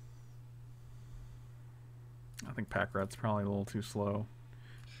think Pack Rat's probably a little too slow.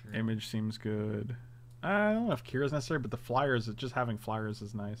 Sure. Image seems good. I don't know if Kira's necessary, but the flyers, just having flyers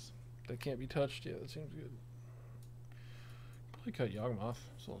is nice. That can't be touched. Yeah, that seems good. Probably cut Yawgmoth.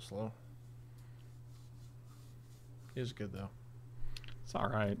 It's a little slow. He is good, though. It's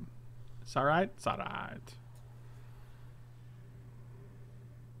alright. It's alright. It's alright.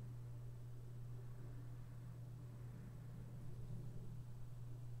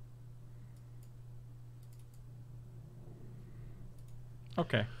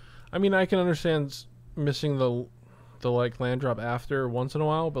 Okay. I mean, I can understand missing the like land drop after once in a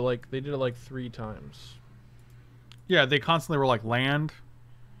while, but like they did it like 3 times. Yeah, they constantly were like land,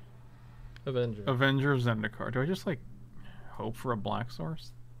 Avenger. Avenger, Zendikar. Do I just like hope for a black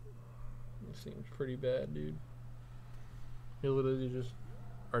source? It seems pretty bad, dude. You literally just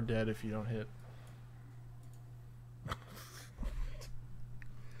are dead if you don't hit.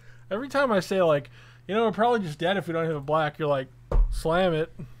 Every time I say like, you know, we're probably just dead if we don't hit a black, you're like, slam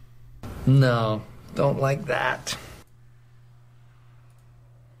it. No, don't like that.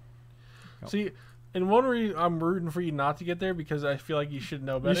 See, in one reason, I'm rooting for you not to get there because I feel like you should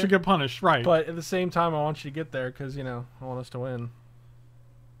know better. You should get punished, right? But at the same time, I want you to get there because, you know, I want us to win.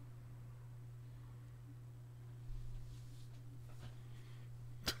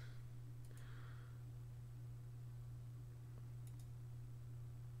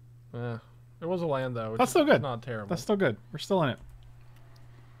 Yeah. There was a land, though. Which That's still good. is not terrible. That's still good. We're still in it.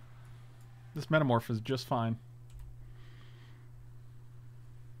 This Metamorph is just fine.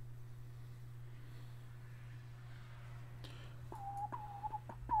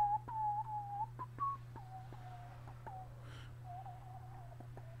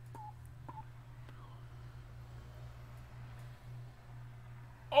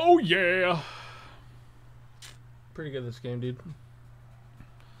 Oh yeah. Pretty good this game, dude.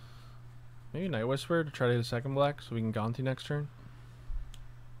 Maybe Night Whisper to try to hit a second black so we can Gonti next turn.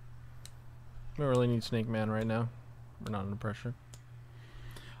 We really need Snake Man right now. We're not under pressure.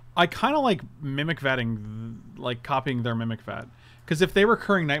 I kind of like Mimic Vatting, like copying their Mimic Vat. Because if they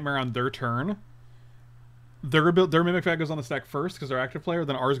Recurring Nightmare on their turn, their Mimic Vat goes on the stack first because they're active player,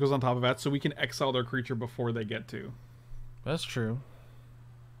 then ours goes on top of that, so we can exile their creature before they get to. That's true.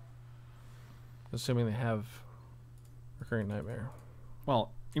 Assuming they have Recurring Nightmare.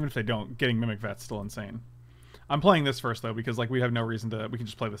 Well, even if they don't, getting Mimic Vat's still insane. I'm playing this first though because like we have no reason to. We can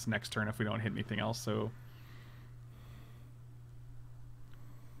just play this next turn if we don't hit anything else. So.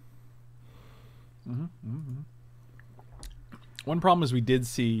 One problem is we did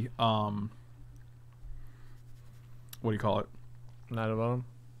see. What do you call it? Night of Autumn.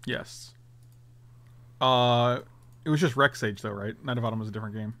 Yes. It was just Rex Age though, right? Night of Autumn was a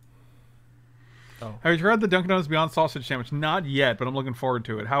different game. Oh. Have you tried the Dunkin' Donuts Beyond Sausage Sandwich? Not yet, but I'm looking forward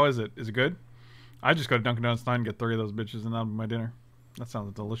to it. How is it? Is it good? I just go to Dunkin' Donuts tonight and get 3 of those bitches, and that'll be my dinner. That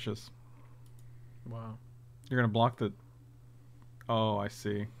sounds delicious. Wow. You're gonna block the... Oh, I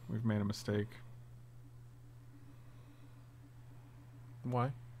see. We've made a mistake.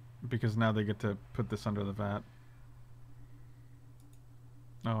 Why? Because now they get to put this under the vat.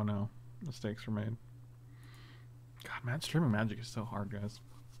 Oh no. Mistakes were made. God, man, streaming Magic is so hard, guys.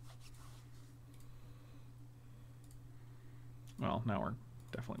 Well, now we're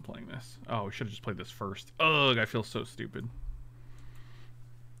definitely playing this. Oh, we should have just played this first. Ugh, I feel so stupid.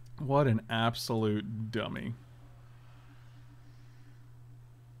 What an absolute dummy.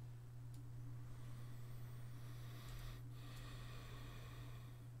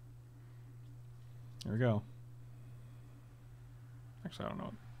 There we go. Actually, I don't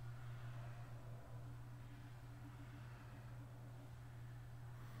know.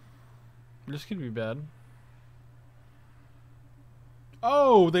 This could be bad.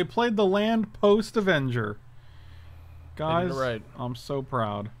 Oh, they played the land post Avenger. Guys, right. I'm so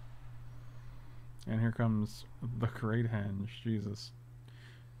proud. And here comes the Great Henge. Jesus.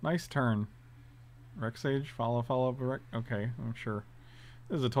 Nice turn. Rex Age, follow up. Okay, I'm sure.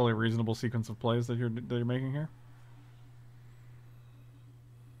 This is a totally reasonable sequence of plays that you're making here.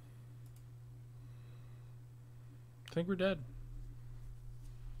 I think we're dead.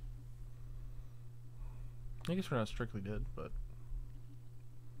 I guess we're not strictly dead, but...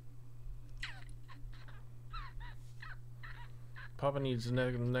 Papa needs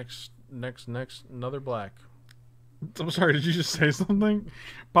next another black. I'm sorry, did you just say something?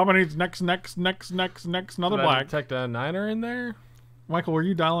 Papa needs next another Did I black. detect a niner in there? Michael, were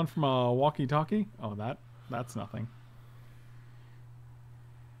you dialing from a walkie-talkie? Oh, that's nothing.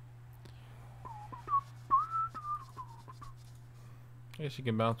 I guess you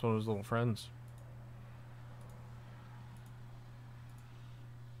can bounce one of his little friends.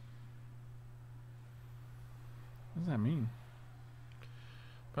 What does that mean?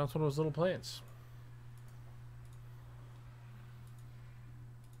 Bounce one of his little plants.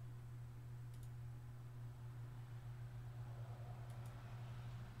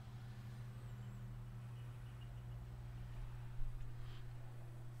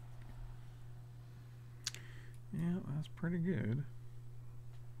 Yeah, that's pretty good.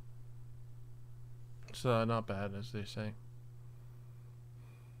 It's not bad, as they say.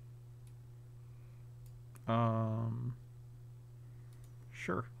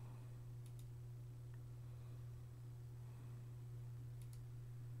 Sure.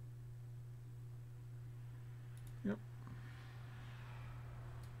 Yep.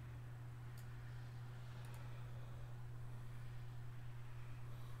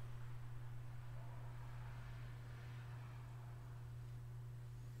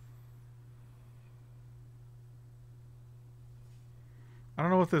 I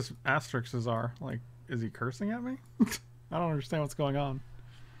don't know what this asterisks are. Like, is he cursing at me? I don't understand what's going on.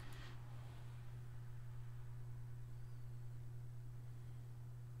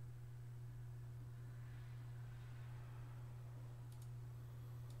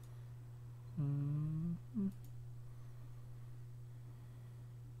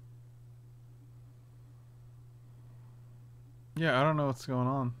 Yeah, I don't know what's going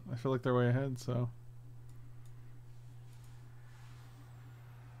on. I feel like they're way ahead, so...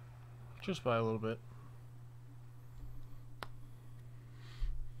 Just by a little bit.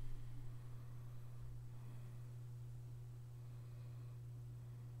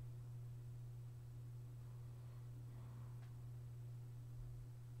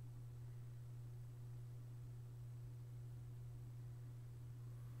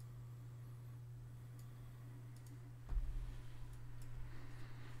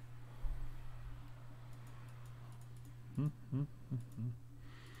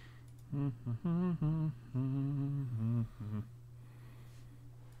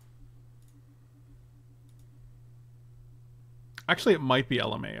 Actually, it might be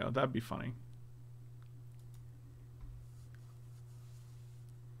LMAO. That'd be funny.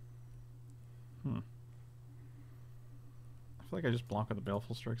 I feel like I just block with the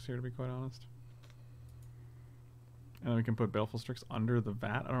Baleful Strix here, to be quite honest. And then we can put Baleful Strix under the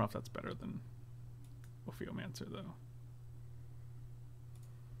vat. I don't know if that's better than Ophiomancer, though.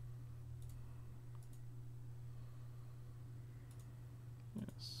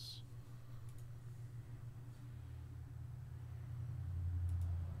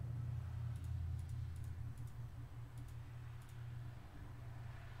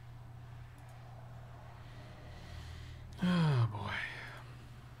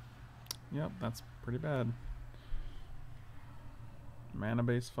 Yep, that's pretty bad. Mana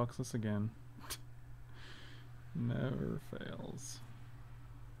base fucks us again. Never fails.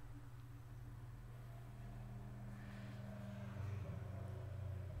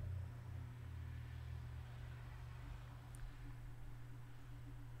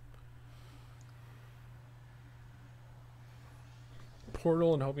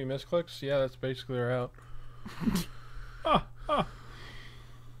 Portal and hope he misclicks. Yeah, that's basically our out. Oh, God.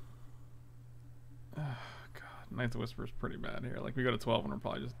 Ninth Whisper is pretty bad here. Like, we go to 12 and we're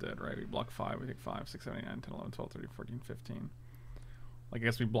probably just dead, right? We block 5, we take 5, 6, 7, 8, 9, 10, 11, 12, 13, 14, 15. Like, I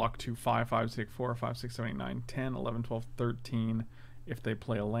guess we block 2, 5, 5, 6, 4, 5, 6, 7, 8, 9, 10, 11, 12, 13 if they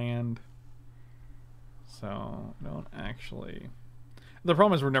play a land. So, don't actually... The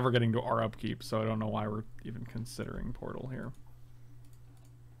problem is we're never getting to our upkeep, so I don't know why we're even considering Portal here.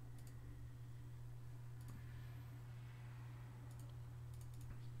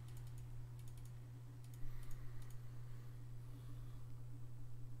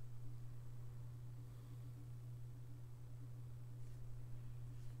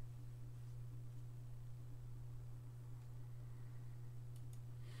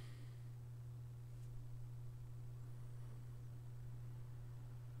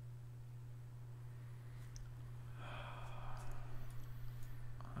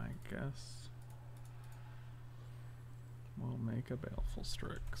 Guess we'll make a Baleful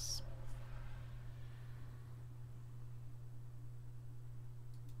Strix.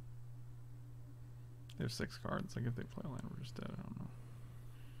 They have 6 cards. Like, if they play a land, we're just dead. I don't know.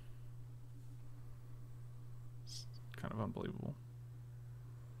 It's kind of unbelievable.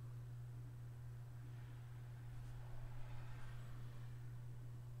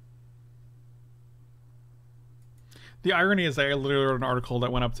 The irony is I literally wrote an article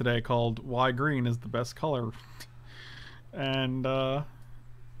that went up today called "Why Green is the Best Color," and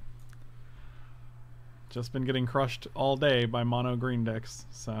just been getting crushed all day by mono green decks.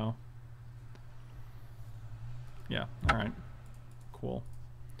 So yeah, all right, cool.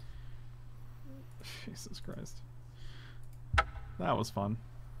 Jesus Christ, that was fun.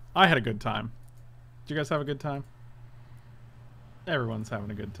 I had a good time. Did you guys have a good time? Everyone's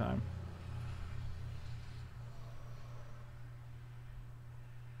having a good time.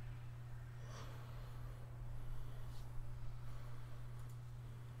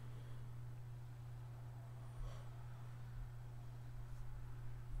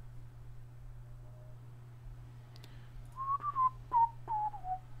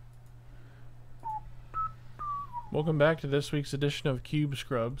 Welcome back to this week's edition of Cube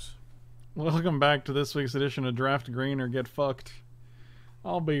Scrubs. Welcome back to this week's edition of Draft Green or Get Fucked.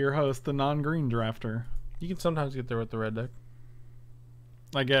 I'll be your host, the non-green drafter. You can sometimes get there with the red deck.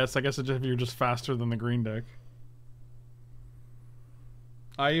 I guess it's just if you're just faster than the green deck.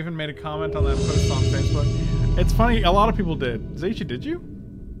 I even made a comment on that post on Facebook. It's funny, a lot of people did. Zaichi, did you?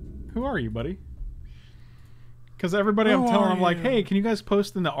 Who are you, buddy? Because everybody I'm telling, I'm like, hey, can you guys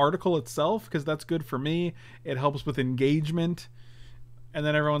post in the article itself? Because that's good for me. It helps with engagement. And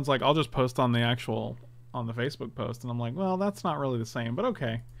then everyone's like, I'll just post on the Facebook post. And I'm like, well, that's not really the same, but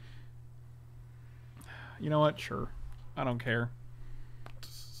okay. You know what? Sure. I don't care.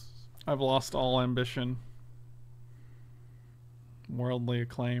 I've lost all ambition. Worldly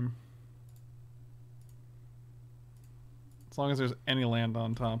acclaim. As long as there's any land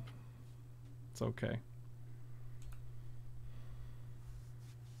on top, it's okay.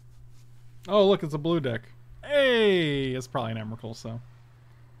 Oh, look, it's a blue deck. Hey! It's probably an Emrakul, so.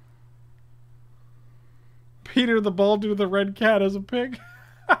 Peter the Bald with the red cat as a pig?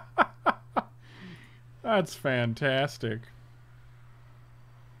 That's fantastic.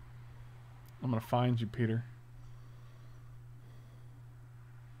 I'm gonna find you, Peter.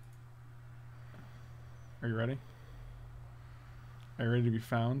 Are you ready? Are you ready to be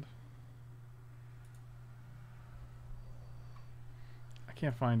found? I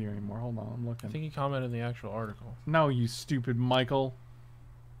can't find you anymore. Hold on, I'm looking. I think he commented in the actual article. No, you stupid Michael.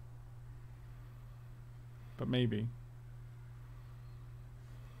 But maybe.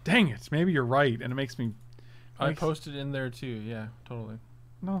 Dang it, maybe you're right, and it makes me... I posted in there too, yeah, totally.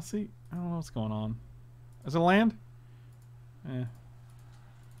 No, see, I don't know what's going on. Is it land? Eh.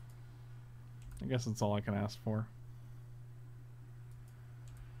 I guess that's all I can ask for.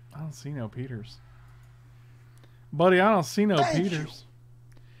 I don't see no Peters. Buddy, I don't see no Peters.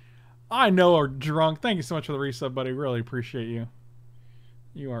 I know are drunk. Thank you so much for the resub, buddy. Really appreciate you.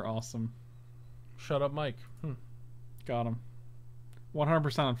 You are awesome. Shut up, Mike. Got him.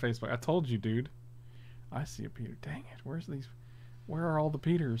 100% on Facebook. I told you, dude. I see a Peter. Dang it. Where's these? Where are all the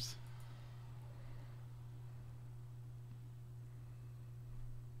Peters?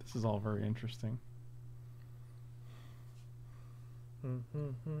 This is all very interesting. Oh,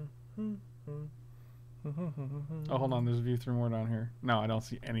 hold on. There's a view through more down here. No, I don't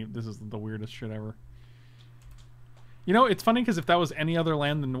see any. This is the weirdest shit ever. You know, it's funny because if that was any other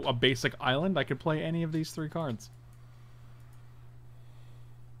land than a basic island, I could play any of these 3 cards.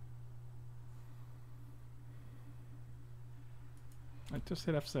 I just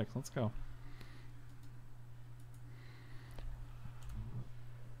hit F6. Let's go.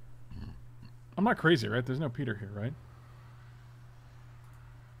 I'm not crazy, right? There's no Peter here, right?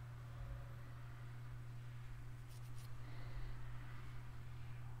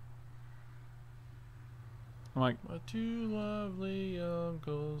 I'm like, my 2 lovely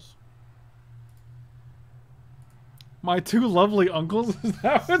uncles. my 2 lovely uncles? Is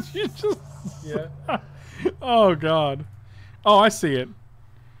that what you just... Yeah. Oh, God. Oh, I see it.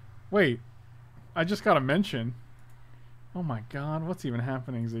 Wait. I just got a mention. Oh, my God. What's even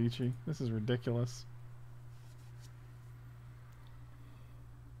happening, Zichi? This is ridiculous.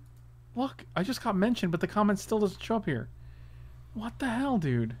 Look, I just got mentioned, but the comment still doesn't show up here. What the hell,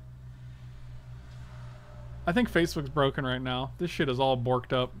 dude? I think Facebook's broken right now. This shit is all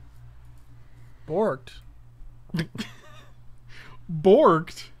borked up. Borked?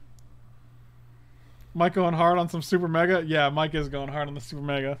 Borked? Mike going hard on some Super Mega? Yeah, Mike is going hard on the Super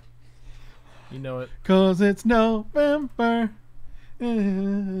Mega. You know it. 'Cause it's November.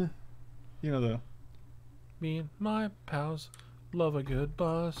 You know the... Me and my pals love a good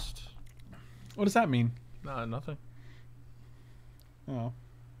bust. What does that mean? Nah, nothing. Oh.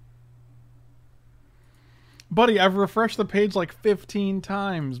 Buddy, I've refreshed the page like 15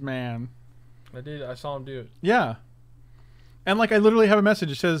 times, man. I did. I saw him do it. Yeah. And like I literally have a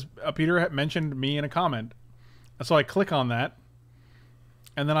message. It says, Peter mentioned me in a comment. So I click on that.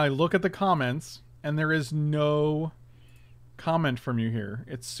 And then I look at the comments. And there is no comment from you here.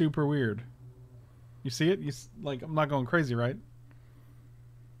 It's super weird. You see it? Like, I'm not going crazy, right?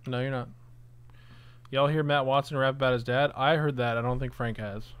 No, you're not. Y'all hear Matt Watson rap about his dad? I heard that. I don't think Frank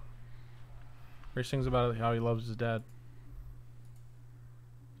has. Where he sings about how he loves his dad.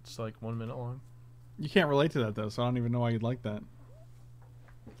 It's like 1 minute long. You can't relate to that, though, so I don't even know why you'd like that.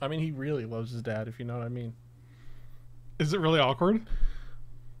 I mean, he really loves his dad, if you know what I mean. Is it really awkward?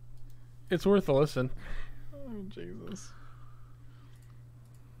 It's worth a listen. Oh, Jesus.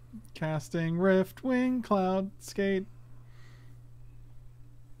 Casting Rift Wing Cloud Skate.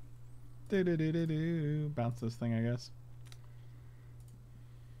 Do-do-do-do-do. Bounce this thing, I guess.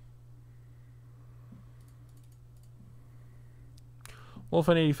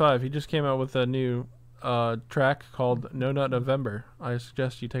 Wolfen85, he just came out with a new track called No Nut November. I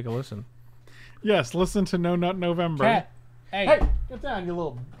suggest you take a listen. Yes, listen to No Nut November. Cat. Hey, get down, you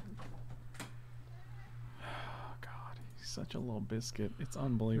little... Oh, God, he's such a little biscuit. It's He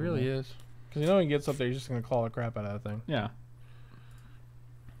unbelievable. really is. Because you know when he gets up there, he's just going to call the crap out of that thing. Yeah.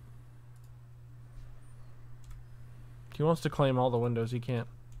 He wants to claim all the windows. He can't.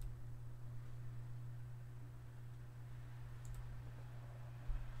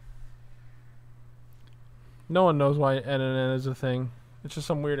 No one knows why NNN is a thing. It's just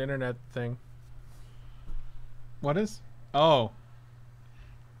some weird internet thing. What is? Oh.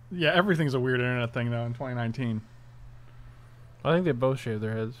 Yeah, everything's a weird internet thing, though, in 2019. I think they both shaved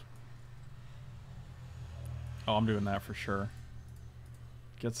their heads. Oh, I'm doing that for sure.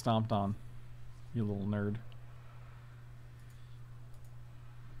 Get stomped on, you little nerd.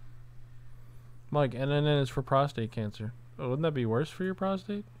 Mike, NNN is for prostate cancer. Oh, wouldn't that be worse for your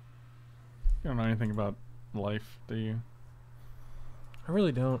prostate? You don't know anything about life, do you? I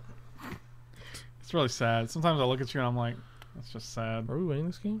really don't. It's really sad. Sometimes I look at you and I'm like, that's just sad. Are we winning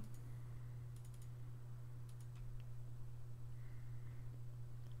this game?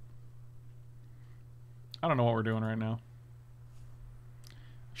 I don't know what we're doing right now.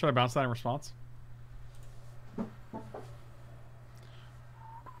 Should I bounce that in response?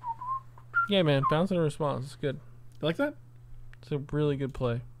 Yeah, man. Bounce in a response. It's good. You like that? It's a really good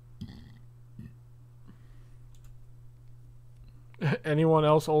play. Anyone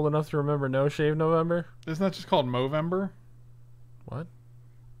else old enough to remember No Shave November? Isn't that just called Movember? What?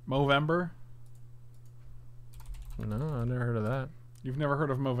 Movember? No, I never heard of that. You've never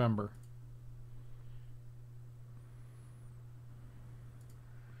heard of Movember?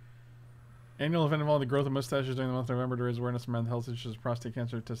 Annual event involving the growth of mustaches during the month of November to raise awareness of mental health issues, prostate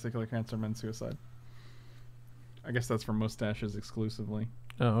cancer, testicular cancer, and men's suicide. I guess that's for mustaches exclusively.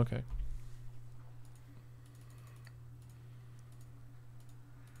 Oh, okay.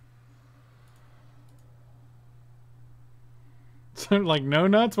 So, like, no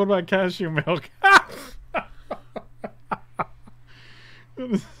nuts? What about cashew milk?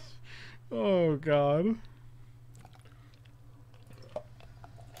 Oh, God.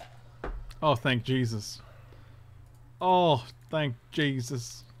 Oh, thank Jesus. Oh, thank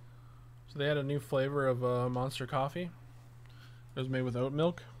Jesus. So they had a new flavor of Monster Coffee. It was made with oat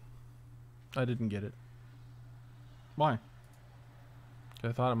milk. I didn't get it. Why?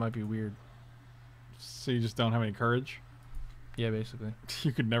 'Cause I thought it might be weird. So you just don't have any courage? Yeah, basically.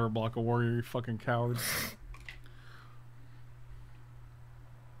 You could never block a warrior, you fucking coward.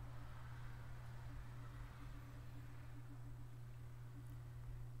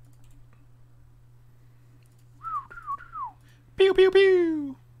 Pew pew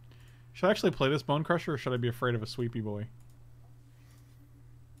pew! Should I actually play this Bone Crusher, or should I be afraid of a sweepy boy?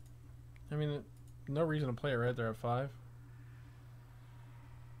 I mean, no reason to play it right there at 5.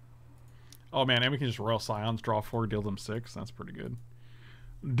 Oh man, and we can just Royal Scions, draw 4, deal them 6. That's pretty good.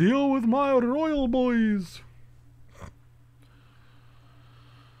 Deal with my royal boys!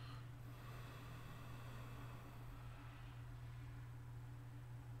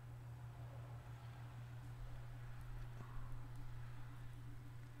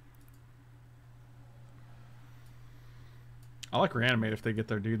 I like Reanimate if they get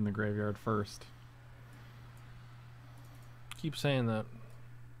their dude in the graveyard first. Keep saying that.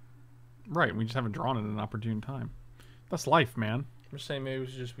 Right, we just haven't drawn it at an opportune time. That's life, man. I'm just saying maybe we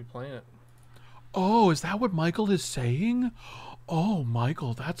should just be playing it. Oh, is that what Michael is saying? Oh,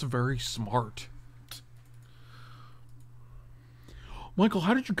 Michael, that's very smart. Michael,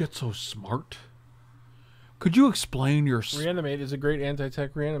 how did you get so smart? Could you explain your... Reanimate is a great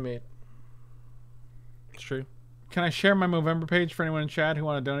anti-tech reanimate. It's true. Can I share my Movember page for anyone in chat who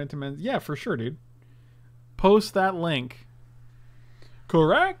want to donate to men's? Yeah, for sure, dude. Post that link.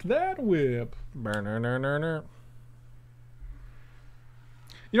 Correct that whip. Burner.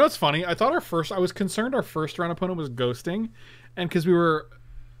 You know what's funny? I was concerned our first round opponent was ghosting, and because we were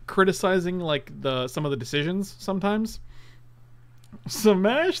criticizing like some of the decisions sometimes.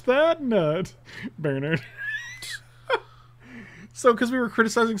 Smash that nut, Bernard. So because we were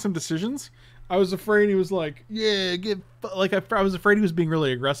criticizing some decisions, I was afraid he was like, yeah, I was afraid he was being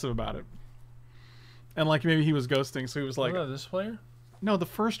really aggressive about it. And like maybe he was ghosting, so he was like, this player? No, the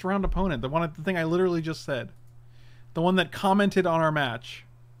first round opponent, the thing I literally just said. The one that commented on our match.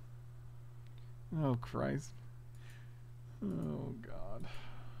 Oh Christ. Oh God.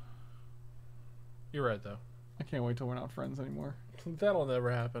 You're right though. I can't wait till we're not friends anymore. That'll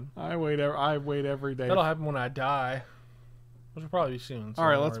never happen. I wait every day. That'll happen when I die. Which will probably be soon. So all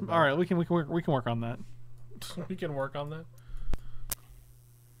right, we can work on that. We can work on that.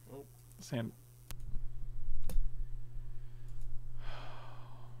 Oh. Sand.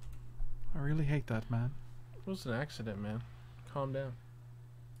 I really hate that, man. It was an accident, man. Calm down.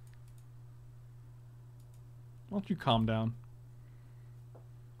 Why don't you calm down?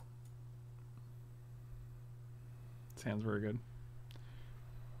 Sand's very good.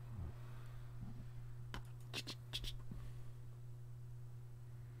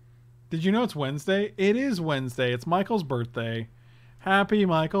 Did you know it's Wednesday? It is Wednesday. It's Michael's birthday. Happy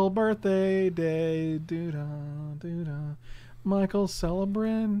Michael birthday day. Doo-da, doo-da. Michael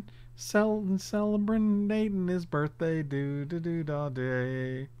celebrating his birthday. Do-do-do-da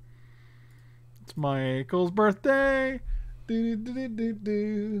day. It's Michael's birthday.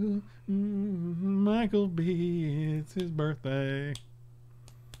 Do-do-do-do-do. Michael B. It's his birthday.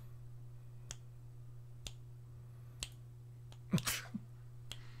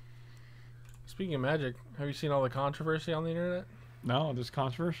 Speaking of magic, have you seen all the controversy on the internet? No, just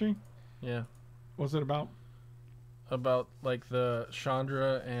controversy? Yeah. What's it about? About like the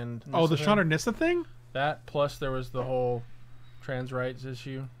Chandra and Nissa Oh, the thing? Chandra Nissa thing? That plus there was the whole trans rights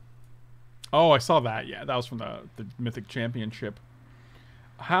issue. Oh, I saw that. Yeah, that was from the Mythic Championship.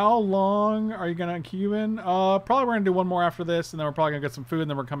 How long are you gonna queue in? Probably we're gonna do one more after this, and then we're probably gonna get some food,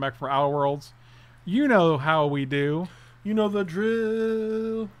 and then we'll come back for Outer Worlds. You know how we do. You know the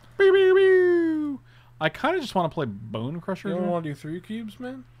drill. Beep, beep, beep. I kind of just want to play Bone Crusher. You here. don't want to do 3 cubes,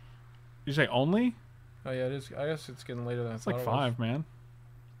 man? You say only? Oh yeah, it is. I guess it's getting later than I It's thought like it 5, man.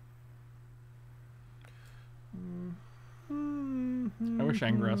 I wish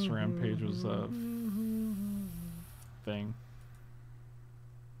Angrath's Rampage was a thing.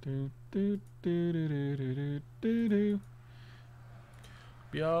 Do do do do do do do do.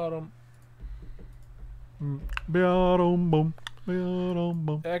 Bottom. Boom.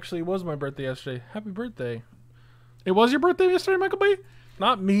 Actually, it was my birthday yesterday. Happy birthday. It was your birthday yesterday, Michael B?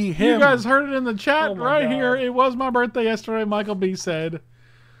 Not me, him. You guys heard it in the chat Oh my right God. here. It was my birthday yesterday, Michael B said.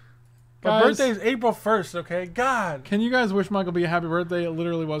 My Guys, birthday is April 1st, okay? God. can you guys wish Michael B a happy birthday? It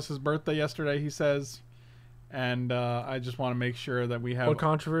literally was his birthday yesterday, he says. and I just want to make sure that we have. What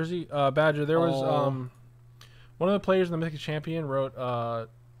controversy? Badger, there was Oh. one of the players in the Mythic Champion wrote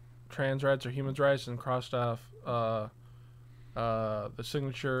trans rights or humans rights and crossed off the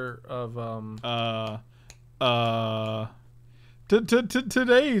signature of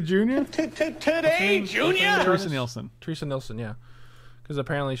Today, Junior. Today, Junior. Teresa Nielsen. Teresa Nilsson, yeah, because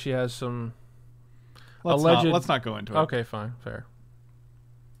apparently she has some. Let's not go into it. Okay, fine, fair.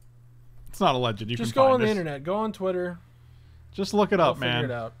 It's not alleged. You Just can go find on the it. internet, go on Twitter. Just look it I'll up, figure man.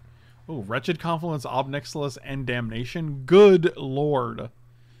 it out. Oh, Wretched Confluence, Obnixilis, and Damnation. Good lord.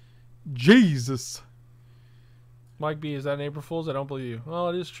 Jesus. Mike B, is that an April Fool's? I don't believe you. Well,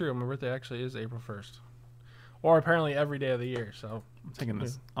 it is true. My birthday actually is April 1st. Or apparently every day of the year, so. I'm taking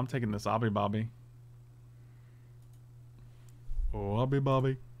this. I'm taking this Obby Bobby. Oh, Obby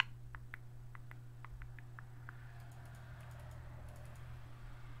Bobby.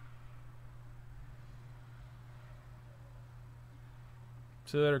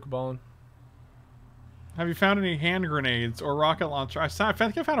 See you later, Cabalin. Have you found any hand grenades or rocket launcher? I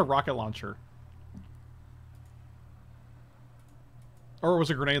think I found a rocket launcher. Or it was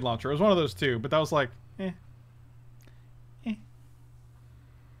a grenade launcher. It was one of those two, but that was like, eh.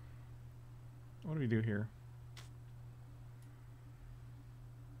 What do we do here?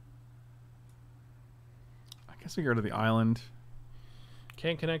 I guess we go to the island.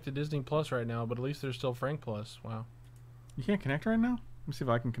 Can't connect to Disney Plus right now, but at least there's still Frank Plus. Wow. You can't connect right now? Let me see if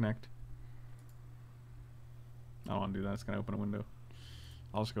I can connect. I don't want to do that. It's going to open a window.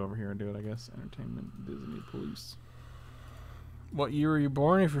 I'll just go over here and do it, I guess. Entertainment, Disney, Police. What year were you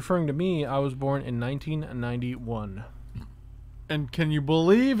born? If you're referring to me, I was born in 1991. And can you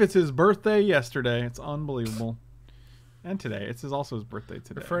believe it's his birthday yesterday? It's unbelievable. And today. It's also his birthday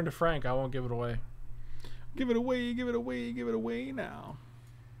today. Referring to Frank, I won't give it away. Give it away, give it away, give it away now.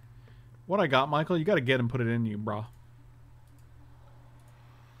 What I got, Michael, you got to get and put it in you, brah.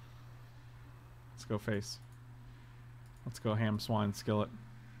 Let's go face. Let's go ham swine skillet.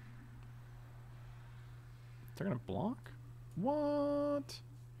 They're going to block? What?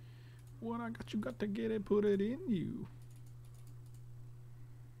 What I got, you got to get it, put it in you.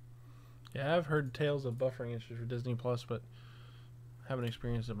 Yeah, I've heard tales of buffering issues for Disney Plus, but haven't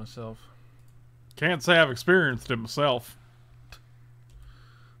experienced it myself. Can't say I've experienced it myself. Is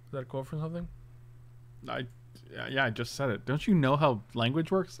that a quote from something? Yeah, I just said it. Don't you know how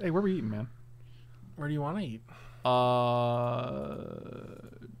language works? Hey, where are we eating, man? Where do you want to eat?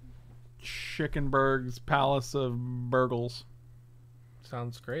 Chickenberg's Palace of Burgles.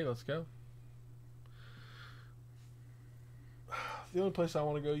 Sounds great. Let's go. The only place I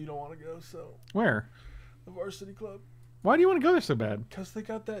want to go, you don't want to go, so Where? the Varsity Club. Why do you want to go there so bad? Because they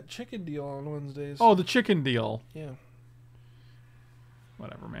got that chicken deal on Wednesdays. Oh, the chicken deal. Yeah.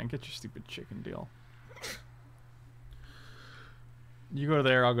 Whatever, man. Get your stupid chicken deal. You go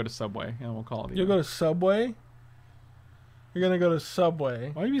there, I'll go to Subway, and we'll call it. You'll go to Subway? You're going to go to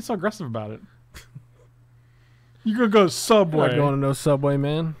Subway. Why are you being so aggressive about it? You gonna go to Subway? Not going to no Subway,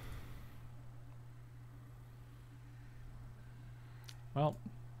 man.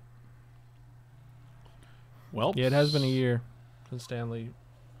 Well. Yeah, it has been a year since Stanley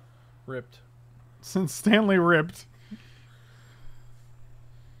ripped. Since Stanley ripped.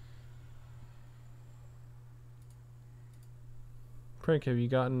 Frank, have you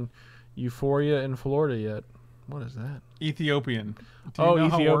gotten Euphoria in Florida yet? What is that? Ethiopian. Do you know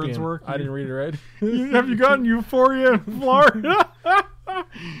Ethiopian. how words work? I didn't read it right. Have you gotten Euphoria in Florida?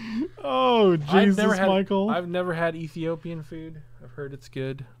 Oh, Jesus, Michael. I've never had Ethiopian food. I've heard it's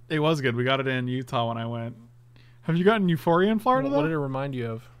good. It was good. We got it in Utah when I went. Have you gotten Euphoria in Florida, What though? did it remind you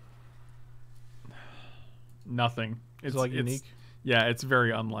of? Nothing. Is it like unique? Yeah, it's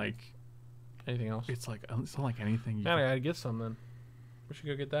very unlike. Anything else? It's unlike anything. Man, I gotta get some then. We should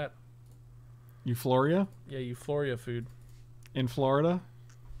go get that. Euphoria Yeah, Euphoria food. in Florida.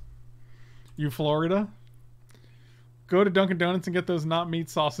 Florida. Go to Dunkin' Donuts and get those not meat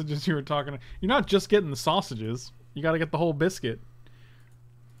sausages you were talking about. You're not just getting the sausages. You got to get the whole biscuit.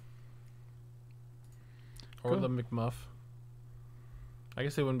 Or Go. the McMuff. I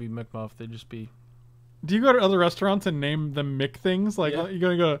guess they wouldn't be McMuff. They'd just be... Do you go to other restaurants and name them Mick things? Like, Yeah. you're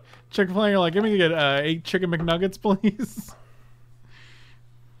going to go to Chick-fil-A and you're like, give me 8 chicken McNuggets, please.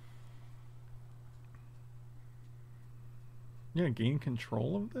 You're going to gain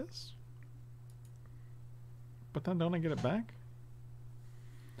control of this? But then don't I get it back?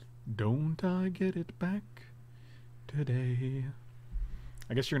 Don't I get it back today?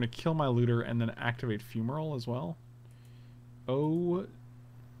 I guess you're going to kill my looter and then activate Fumarole as well? Oh,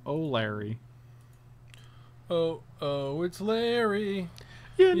 Larry. Oh, it's Larry.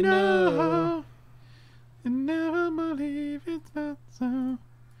 You You know, know. You never believe it's not so.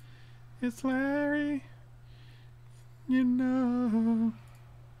 It's Larry. You know.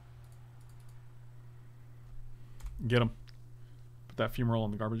 Get him. Put that fumarole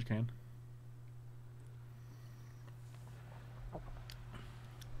in the garbage can.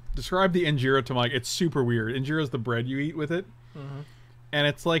 Describe the injera to Mike. It's super weird. Injera is the bread you eat with it. Mm-hmm. And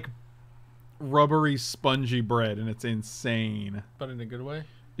it's like rubbery, spongy bread, and it's insane. But in a good way?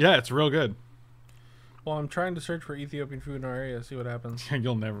 Yeah, it's real good. Well, I'm trying to search for Ethiopian food in our area, see what happens.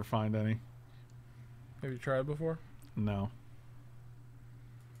 You'll never find any. Have you tried before? No.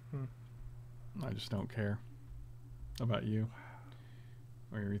 I just don't care about you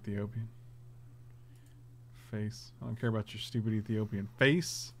or your Ethiopian face. I don't care about your stupid Ethiopian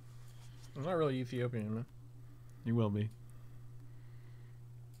face. I'm not really Ethiopian, man. You will be.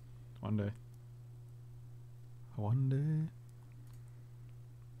 One day. One day.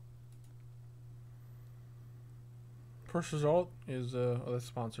 First result is, oh, that's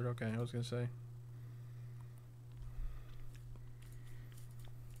sponsored. Okay, I was going to say.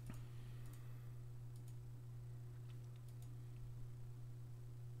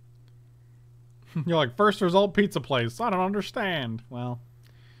 You're like, first result pizza place. I don't understand. Well,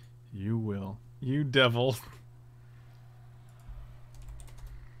 you will. You devil.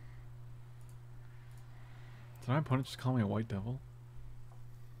 Did my opponent just call me a white devil?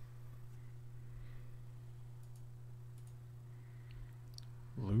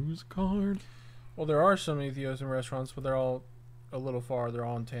 Lose a card. Well, there are some Ethiopian restaurants, but they're all a little far. They're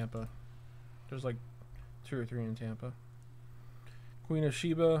all in Tampa. There's like 2 or 3 in Tampa. Queen of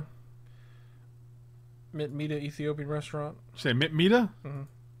Sheba. Mitmita Ethiopian restaurant. Say Mitmita? Mm-hmm.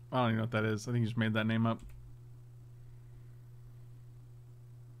 I don't even know what that is. I think you just made that name up.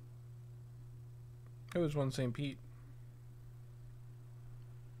 It was one St. Pete.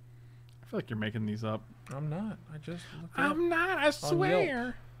 I feel like you're making these up. I'm not. I just looked it up. I'm not, I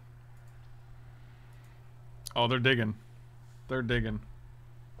swear. Oh, they're digging. They're digging.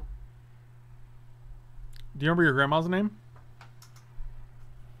 Do you remember your grandma's name?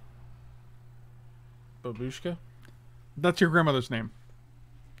 Babushka? That's your grandmother's name.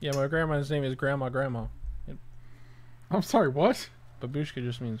 Yeah, my grandma's name is Grandma. I'm sorry, what? Babushka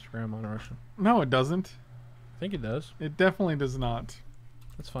just means grandma in Russian. No, it doesn't. I think it does. It definitely does not.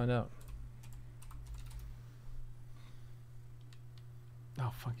 Let's find out.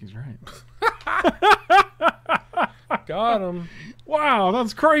 Oh, fuck, he's right. Got him. Wow,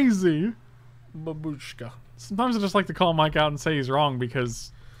 that's crazy. Babushka. Sometimes I just like to call Mike out and say he's wrong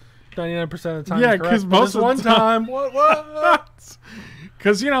because... 99% of the time. Yeah, because most of the one time. What?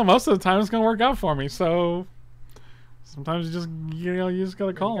 Because, you know, most of the time it's going to work out for me, so... Sometimes you just got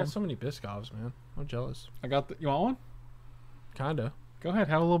to call You him. got so many Biscoffs, man. I'm jealous. I got the... You want one? Kinda. Go ahead,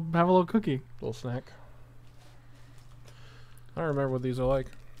 have a little cookie. Little snack. I don't remember what these are like.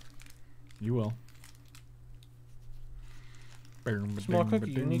 You will. Small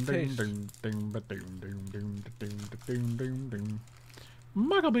cookie, unique taste.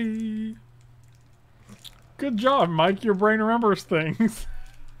 Muggleby. Good job, Mike. Your brain remembers things.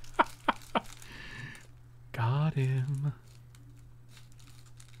 Got him.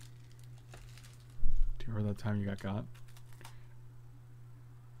 Do you remember that time you got?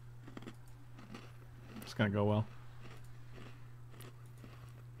 It's gonna go well.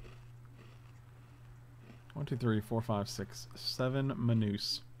 1, 2, 3, 4, 5, 6, 7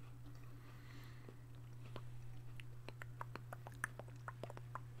 Manus.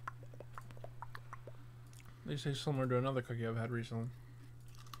 They say similar to another cookie I've had recently.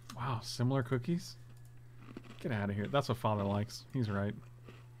 Wow, similar cookies? Get out of here. That's what Father likes. He's right.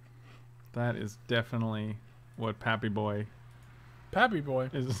 That is definitely what Pappy Boy Pappy Boy.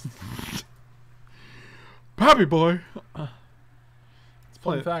 is. Pappy Boy!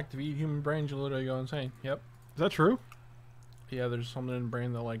 Fun fact, if you eat human brains, you'll literally go insane. Yep. Is that true? Yeah, there's something in the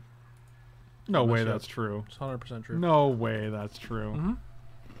brain that, like... No way Yes, that's true. It's 100% true. No way that's true. Mm-hmm.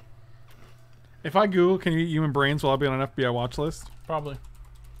 If I Google, can you eat human brains, will I be on an FBI watch list? Probably.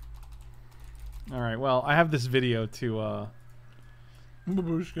 Alright, well, I have this video to,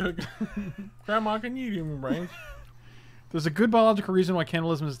 Babushka. Grandma, can you eat human brains? There's a good biological reason why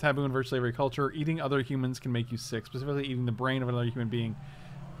cannibalism is taboo in virtually every culture. Eating other humans can make you sick. Specifically, eating the brain of another human being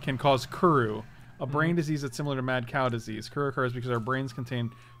can cause kuru, a brain disease that's similar to mad cow disease. Kuru occurs because our brains contain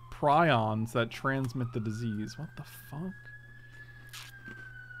prions that transmit the disease. What the fuck?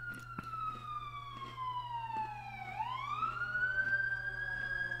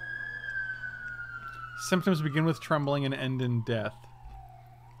 Symptoms begin with trembling and end in death.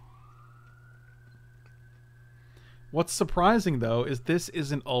 What's surprising, though, is this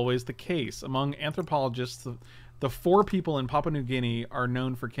isn't always the case. Among anthropologists, the 4 people in Papua New Guinea are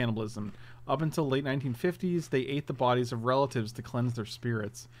known for cannibalism. Up until late 1950s, they ate the bodies of relatives to cleanse their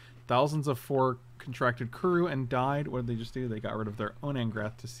spirits. Thousands of 4 contracted kuru and died. What did they just do? They got rid of their own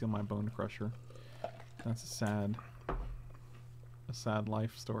angrath to steal my bone crusher. That's a sad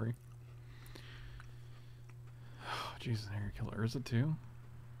life story. Oh, Jesus, Harry killed Urza too?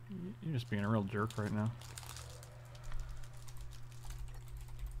 You're just being a real jerk right now.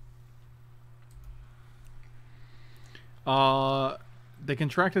 They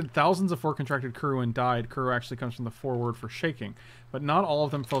contracted thousands of 4 contracted kuru and died. Kuru actually comes from the 4 word for shaking, but not all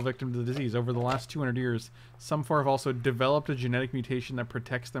of them fell victim to the disease. Over the last 200 years, some 4 have also developed a genetic mutation that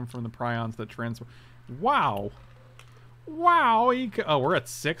protects them from the prions that transfer. Wow. Wow. Oh, we're at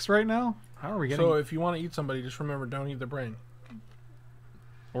 6 right now? How are we getting... So if you want to eat somebody, just remember, don't eat the brain.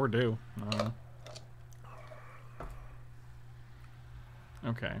 Or do.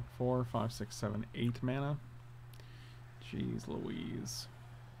 Okay. 4, 5, 6, 7, 8 mana. Jeez Louise.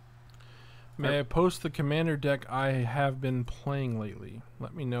 May I post the commander deck I have been playing lately?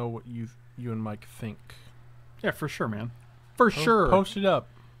 Let me know what you and Mike think. Yeah, for sure, man. For sure. Post it up.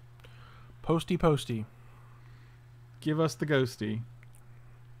 Posty. Give us the ghosty.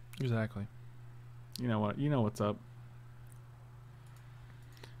 Exactly. You know what? You know what's up.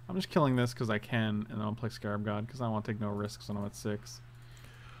 I'm just killing this because I can, and then I'll play Scarab God because I want to take no risks when I'm at 6.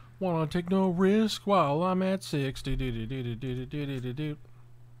 Wanna take no risk while I'm at 6. Do.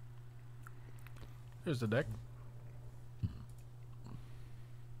 Here's the deck.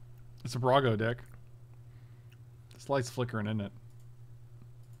 It's a Brago deck. This light's flickering, isn't it?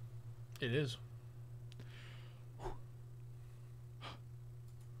 It is.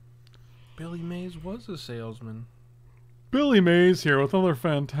 Billy Mays was a salesman. Billy Mays here with another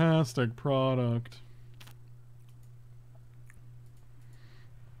fantastic product.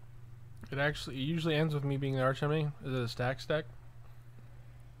 It usually ends with me being the arch enemy. Is it a stack?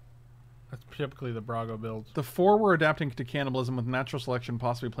 That's typically the Brago builds. The 4 were adapting to cannibalism, with natural selection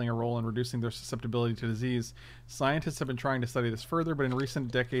possibly playing a role in reducing their susceptibility to disease. Scientists have been trying to study this further, but in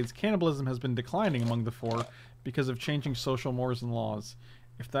recent decades, cannibalism has been declining among the 4 because of changing social mores and laws.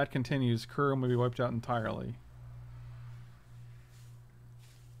 If that continues, Kuru may be wiped out entirely.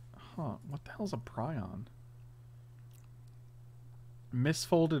 Huh, what the hell's a prion?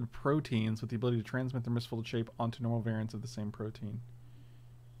 Misfolded proteins with the ability to transmit their misfolded shape onto normal variants of the same protein.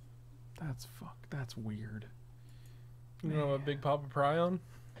 That's weird. You know what Big Papa Prion?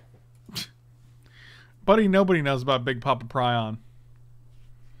 Buddy, nobody knows about Big Papa Prion.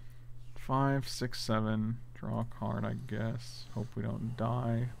 5, 6, 7. Draw a card, I guess. Hope we don't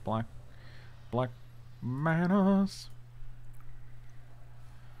die. Black manas.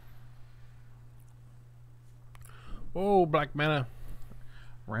 Whoa, black mana.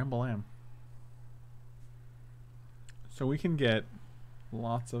 Ramble-am. So we can get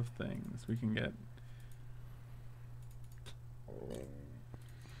lots of things. We can get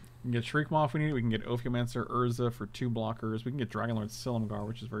Shriekmaw if we need it. We can get Ophiomancer Urza for 2 blockers. We can get Dragonlord Silumgar,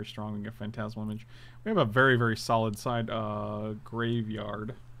 which is very strong. We can get Phantasmal Image. We have a very, very solid side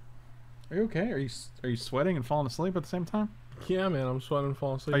graveyard. Are you okay? Are you sweating and falling asleep at the same time? Yeah, man, I'm sweating and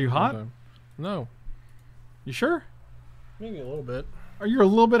falling asleep. Are you hot? No. You sure? Maybe a little bit. Are you a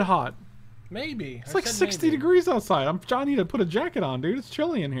little bit hot? Maybe. It's like 60 degrees outside. I need to put a jacket on, dude. It's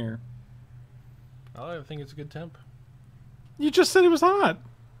chilly in here. I think it's a good temp. You just said it was hot.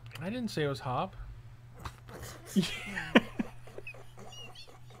 I didn't say it was hop. You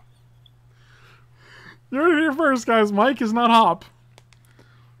heard it here first, guys. Mike is not hop.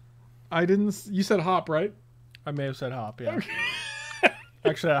 I didn't. You said hop, right? I may have said hop, yeah.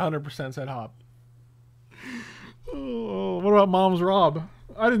 Actually, I 100% said hop. Oh, what about Mom's Rob?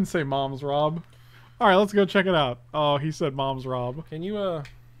 I didn't say Mom's Rob. All right, let's go check it out. Oh, he said Mom's Rob. Can you,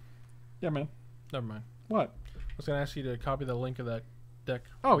 Yeah, man. Never mind. What? I was going to ask you to copy the link of that deck.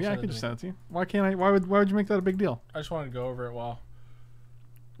 Oh, yeah, I could just send it to you. Why can't I? Why would you make that a big deal? I just wanted to go over it while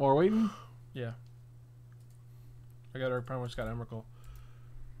we're waiting? Yeah. I pretty much got Emrakul.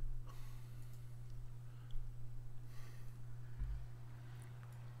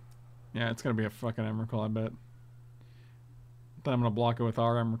 Yeah, it's going to be a fucking Emrakul, I bet. Then I'm going to block it with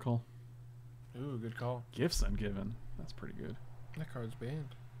our Emrakul. Ooh, good call. Gifts Ungiven. That's pretty good. That card's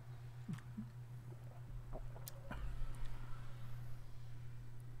banned.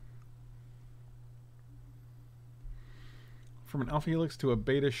 From an alpha helix to a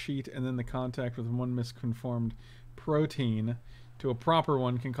beta sheet, and then the contact with one misconformed protein to a proper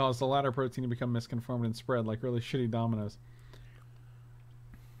one can cause the latter protein to become misconformed and spread like really shitty dominoes.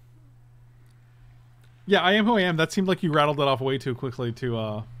 Yeah, I am who I am. That seemed like you rattled it off way too quickly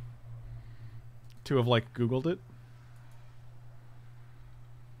to have like Googled it.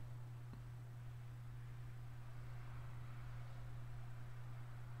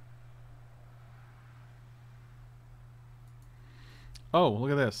 Oh,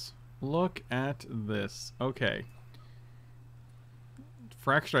 look at this. Look at this. Okay.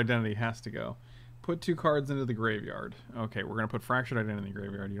 Fractured Identity has to go. Put 2 cards into the graveyard. Okay, we're going to put Fractured Identity in the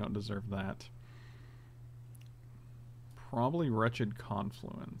graveyard. You don't deserve that. Probably Wretched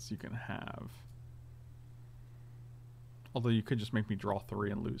Confluence you can have. Although you could just make me draw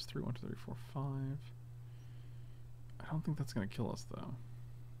 3 and lose 3. 1, 2, 3, 4, 5. I don't think that's going to kill us, though.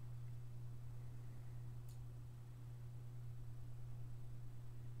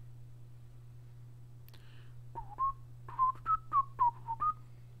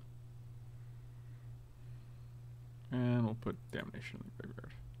 And we'll put Damnation in the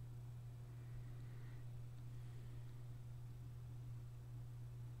graveyard.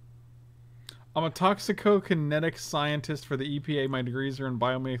 I'm a toxicokinetic scientist for the EPA. My degrees are in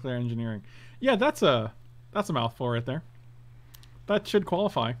biomolecular engineering. Yeah, that's a mouthful right there. That should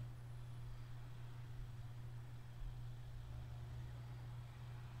qualify.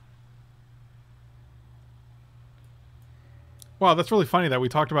 Wow, that's really funny that we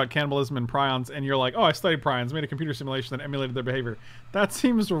talked about cannibalism and prions, and you're like, oh, I studied prions, made a computer simulation that emulated their behavior. That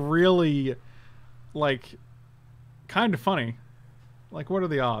seems really, like, kind of funny. Like, what are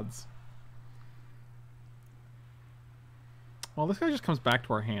the odds? Well, this guy just comes back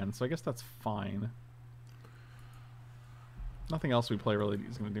to our hand, so I guess that's fine. Nothing else we play really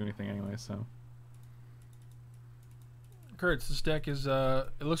is going to do anything anyway, so. Kurtz, this deck is, it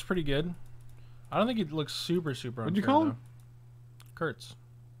looks pretty good. I don't think it looks super unfair. What'd you call him? Kurtz.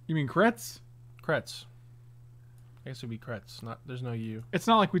 You mean Kretz? Kretz. I guess it would be Kretz. Not, there's no U. It's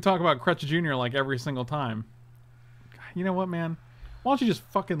not like we talk about Kretz Jr. like every single time. You know what, man? Why don't you just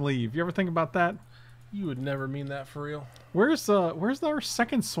fucking leave? You ever think about that? You would never mean that for real. Where's our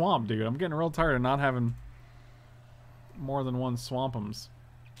second swamp, dude? I'm getting real tired of not having more than one swampums.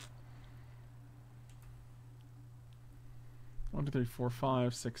 1, 2, 3, 4,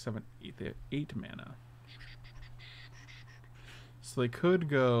 5, 6, 7, 8. They have 8 mana. So they could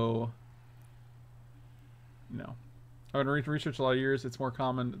go. No. I've been research a lot of years. It's more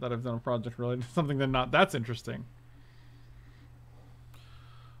common that I've done a project related to something than not. That's interesting.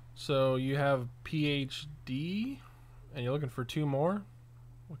 So you have PhD, and you're looking for 2 more?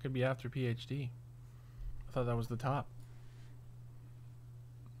 What could be after PhD? I thought that was the top.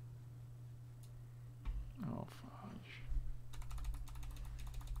 Oh, fudge.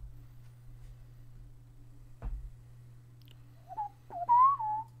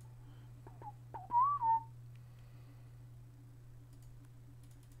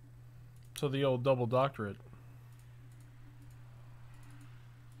 So the old double doctorate.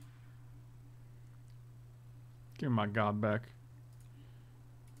 Give me my god back.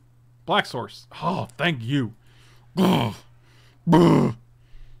 Black Source. Oh, thank you. You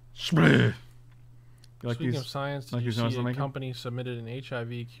like Speaking these, of science, like did you these notes see I'm a making? company submitted an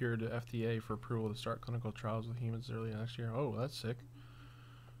HIV cure to FDA for approval to start clinical trials with humans early next year? Oh, that's sick.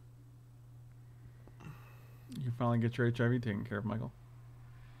 You can finally get your HIV taken care of, Michael.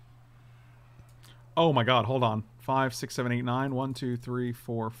 Oh my god, hold on. 5, 6, 7, 8, 9. 1, 2, 3,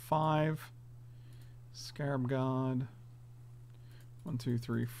 4, 5. Scarab God. 1, 2,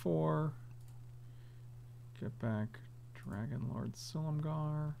 3, 4. Get back Dragon Lord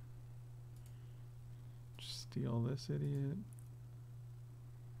Silumgar. Steal this idiot.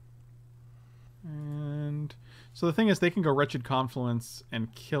 And so the thing is, they can go Wretched Confluence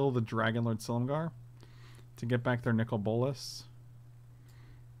and kill the Dragon Lord Silumgar to get back their Nicol Bolas.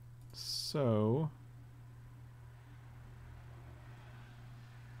 So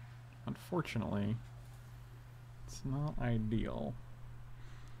unfortunately, it's not ideal.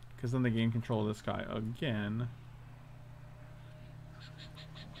 Because then they gain control of this guy again.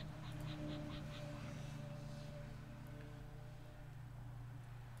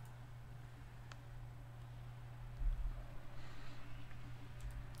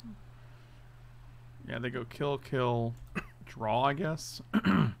 Yeah, they go kill, kill, draw, I guess.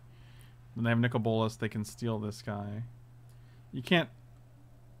 When they have Nicol Bolas, they can steal this guy. You can't...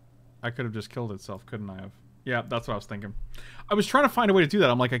 I could have just killed itself, couldn't I have? Yeah, that's what I was thinking. I was trying to find a way to do that.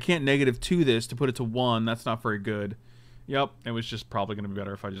 I'm like, I can't -2 this to put it to 1. That's not very good. Yep, it was just probably going to be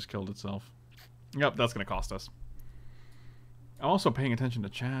better if I just killed itself. Yep, that's going to cost us. I'm also paying attention to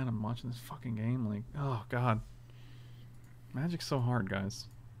chat. I'm watching this fucking game. Like, oh, God. Magic's so hard, guys.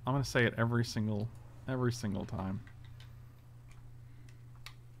 I'm going to say it every single time.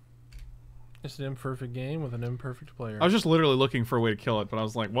 It's an imperfect game with an imperfect player. I was just literally looking for a way to kill it, but I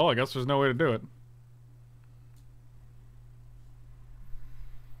was like, well, I guess there's no way to do it.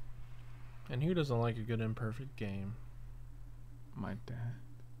 And who doesn't like a good imperfect game? My dad.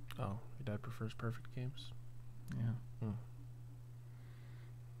 Oh, your dad prefers perfect games? Yeah. Hmm.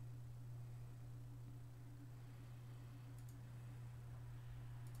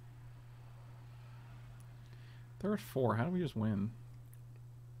 They're at 4. How do we just win?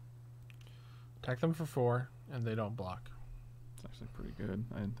 Attack them for 4, and they don't block. It's actually pretty good.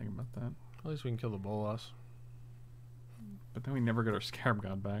 I didn't think about that. At least we can kill the Bolas. But then we never get our Scarab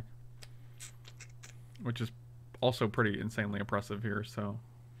God back. Which is also pretty insanely oppressive here, so...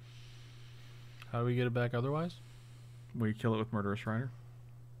 How do we get it back otherwise? We kill it with Murderous Rider.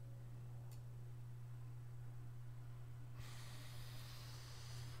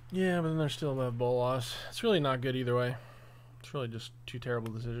 Yeah, but then there's still that Bolas. It's really not good either way. It's really just two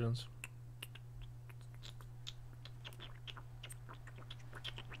terrible decisions.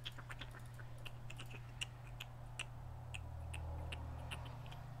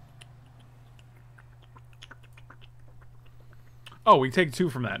 Oh, we take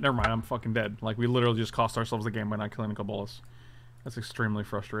 2 from that. Never mind, I'm fucking dead. Like, we literally just cost ourselves the game by not killing a Bolas. That's extremely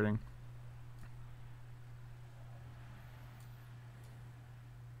frustrating.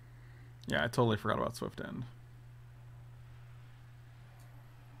 Yeah, I totally forgot about Swift End.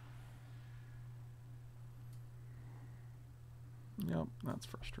 Yep, that's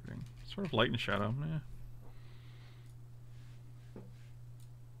frustrating. Sort of light and shadow, yeah.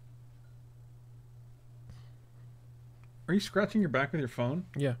 Are you scratching your back with your phone?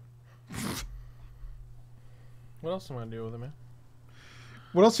 Yeah. What else am I gonna do with it, man?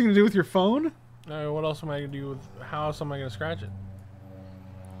 What else are you gonna do with your phone? No, what else am I gonna do with? How else am I gonna scratch it?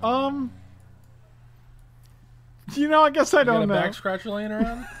 You know, I guess I You got don't a know. back scratcher laying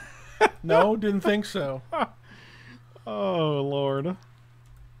around? No, didn't think so. Oh Lord, It's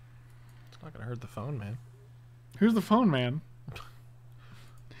not gonna hurt the phone, man. who's the phone man?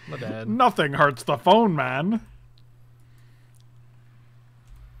 My dad. Nothing hurts the phone man.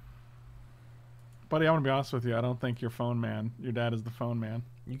 Buddy, I'm gonna be honest with you. I don't think you're phone man. Your dad is the phone man.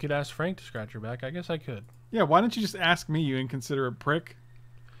 You could ask Frank to scratch your back. I guess I could. Yeah, why don't you just ask me, you inconsiderate prick?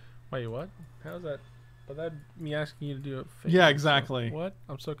 Wait, what? How's that? But that me asking you to do it. Yeah, exactly. So, what?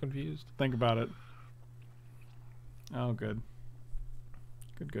 I'm so confused. Think about it. Oh, good.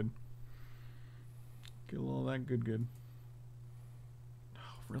 Good. Get a little of that good. Oh,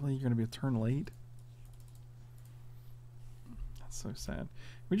 really? You're gonna be a turn late? That's so sad.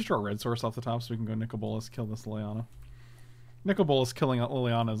 We just draw a red source off the top so we can go Nicol Bolas, kill this Liliana. Nicol Bolas killing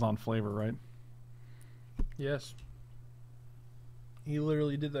Liliana is on flavor, right? Yes. He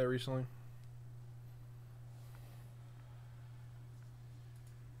literally did that recently.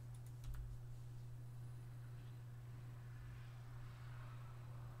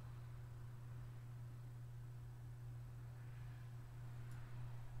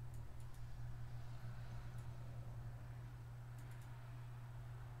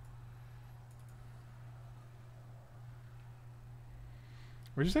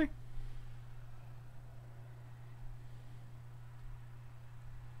 What'd you say?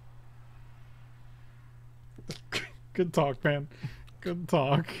 Good talk, man. Good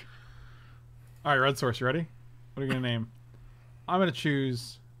talk. All right, red source, you ready? What are you gonna name? I'm gonna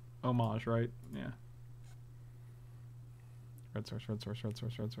choose homage, right? Yeah. Red source.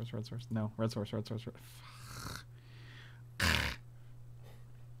 No, red source.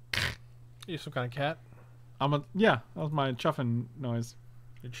 You some kind of cat? Yeah, that was my chuffing noise.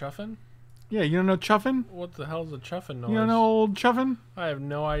 You're chuffing? Yeah, you don't know chuffing? What the hell is a chuffing noise? You don't know old chuffing? I have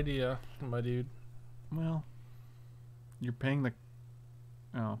no idea, my dude. Well, you're paying the...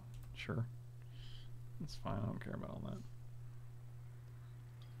 Oh, sure. That's fine. I don't care about all that.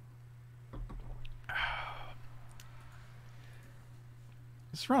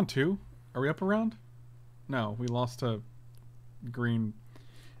 Is this round 2? Are we up a round? No, we lost to greenness.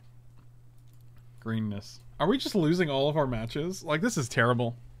 Are we just losing all of our matches? Like, this is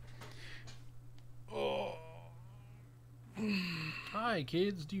terrible. Oh. Hi,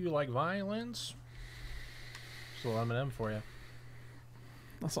 kids. Do you like violence? Just a little M&M for you.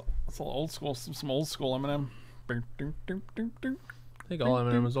 That's a little old school. Some old school Eminem. I think all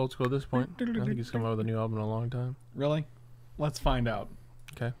M&M is old school at this point. I think he's come out with a new album in a long time. Really? Let's find out.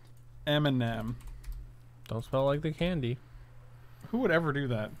 Okay. Eminem. Don't smell like the candy. Who would ever do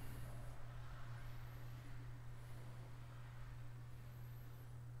that?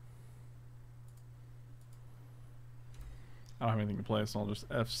 I don't have anything to play, so I'll just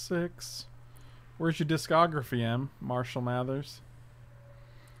F6. Where's your discography, M? Marshall Mathers.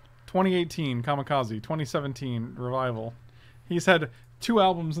 2018, Kamikaze. 2017, Revival. He's had 2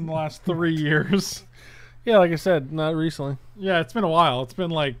 albums in the last 3 years. Yeah, like I said, not recently. Yeah, it's been a while. It's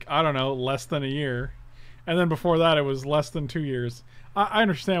been like, I don't know, less than a year. And then before that, it was less than 2 years. I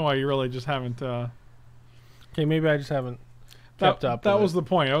understand why you really just haven't... Okay, maybe I just haven't kept up. That with was it. the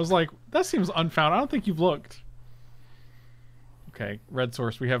point. I was like, that seems unfound. I don't think you've looked. Okay, red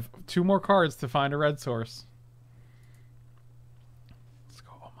source. We have 2 more cards to find a red source. Let's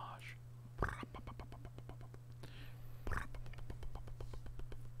go homage.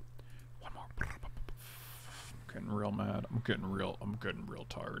 One more. I'm getting real mad. I'm getting real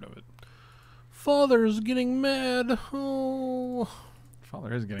tired of it. Father's getting mad. Oh.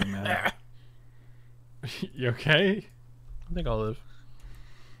 Father is getting mad. You okay? I think I'll live.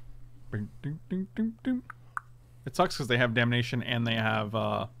 Ding, ding, ding, ding, ding. It sucks because they have Damnation and they have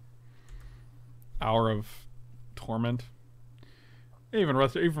Hour of Torment. Even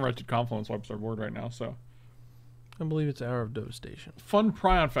Wretched Confluence wipes our board right now. So I believe it's Hour of Devastation. fun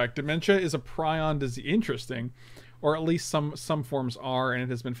prion fact: dementia is a prion disease. Interesting, or at least some forms are, and it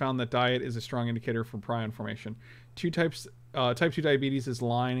has been found that diet is a strong indicator for prion formation. Type 2 diabetes is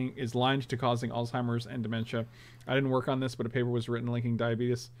lined to causing Alzheimer's and dementia. I didn't work on this, but a paper was written linking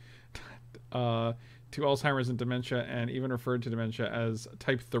diabetes to Alzheimer's and dementia, and even referred to dementia as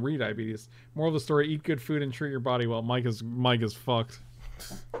type 3 diabetes. Moral of the story: eat good food and treat your body well. Mike is fucked.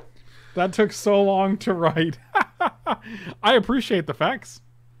 That took so long to write. I appreciate the facts.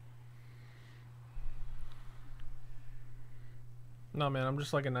 No, man, I'm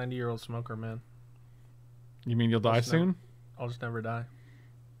just like a 90-year-old smoker, man. You mean you'll die soon? I'll just never die.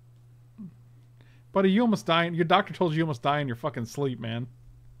 Buddy, you almost died. Your doctor told you almost die in your fucking sleep, man.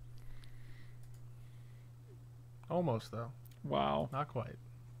 Almost, though. Wow. Not quite.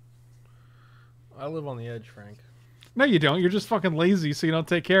 I live on the edge, Frank. No, you don't. You're just fucking lazy, so you don't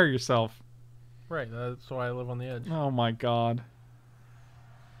take care of yourself. Right, that's why I live on the edge. Oh my god.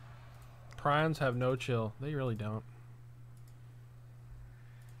 Prions have no chill. They really don't.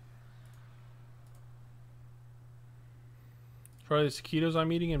 Are the taquitos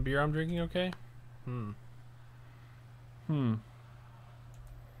I'm eating and beer I'm drinking okay? Hmm.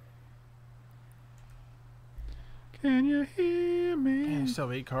 Can you hear me? Man, you still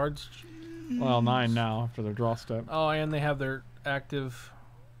have 8 cards? Well, 9 now after their draw step. Oh, and they have their active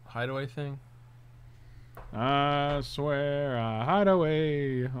hideaway thing. I swear I hide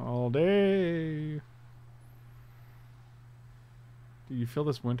away all day. Do you feel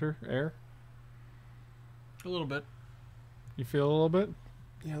this winter air? A little bit. You feel a little bit?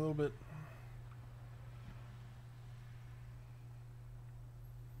 Yeah, a little bit.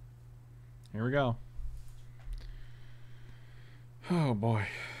 Here we go. Oh boy,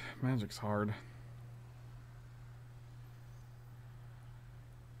 Magic's hard.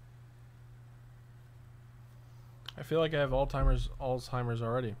 I feel like I have Alzheimer's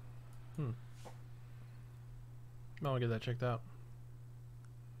already. I'll get that checked out.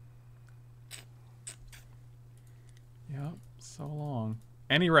 Yep, so long.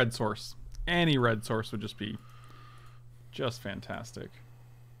 Any red source. Any red source would just be just fantastic.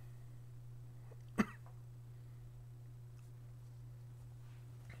 I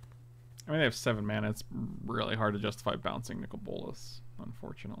mean, they have 7 mana. It's really hard to justify bouncing Nicol Bolas,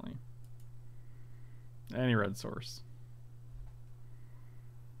 unfortunately. Any red source.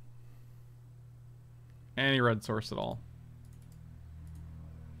 Any red source at all.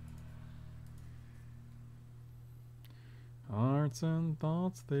 Hearts and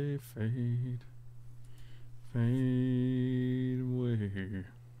thoughts, they fade. Fade away.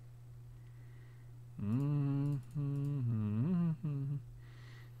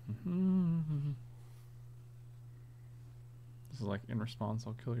 This is like in response,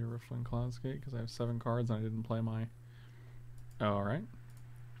 I'll kill your Riffling Cloudscape because I have 7 cards and I didn't play my. Oh, alright.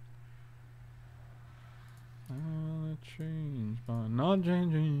 I wanna change by not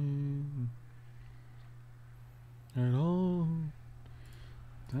changing at all.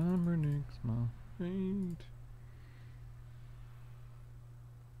 Time predicts my fate.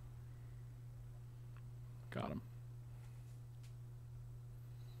 Got him.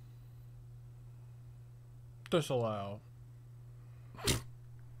 Disallow.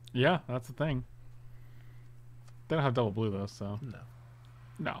 Yeah, that's the thing. They don't have double blue though, so. No.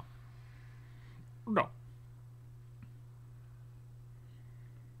 No. No.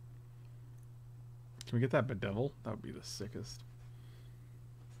 Can we get that Bedevil? That would be the sickest.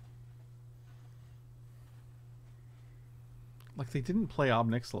 Like, they didn't play Ob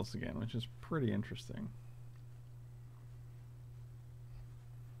Nixilis again, which is pretty interesting.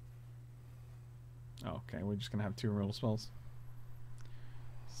 Oh, okay, we're just gonna have 2 removal spells.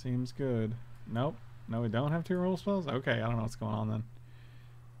 Seems good. Nope. No, we don't have 2 removal spells? Okay, I don't know what's going on then.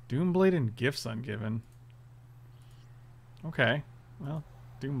 Doomblade and Gifts Ungiven. Okay. Well,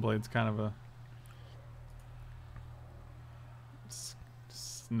 Doomblade's kind of a... It's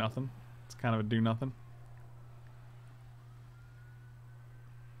nothing. It's kind of a do-nothing.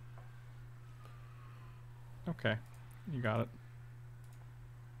 Okay. You got it.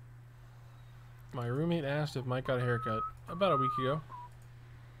 My roommate asked if Mike got a haircut about a week ago.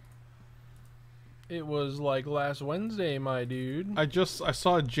 It was like last Wednesday, my dude. I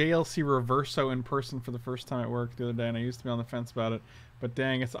saw a JLC Reverso in person for the first time at work the other day, and I used to be on the fence about it. But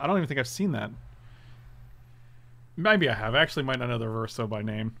dang, I don't even think I've seen that. Maybe I have. I actually might not know the Reverso by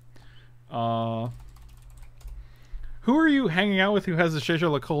name. Who are you hanging out with who has a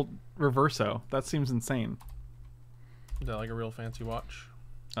Shazer LeCoultre Reverso? That seems insane. Is that like a real fancy watch?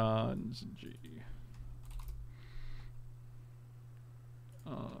 G.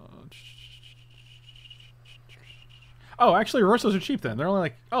 Oh, actually, Reversos are cheap then. They're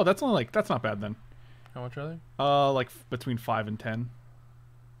only like, that's not bad then. How much are they? Like between 5 and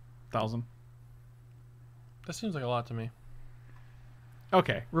 10,000. That seems like a lot to me.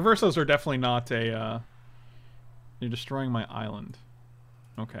 Okay, Reversos are definitely not a. You're destroying my island.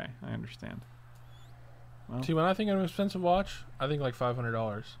 Okay, I understand. Well, See, when I think of an expensive watch, I think like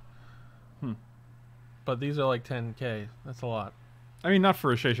 $500. But these are like 10K. That's a lot. I mean, not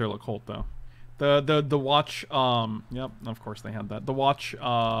for a Shazer LeCoultre though. The watch. Yep, of course they had that. The watch.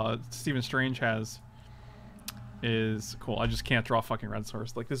 Stephen Strange has. Is cool. I just can't draw fucking red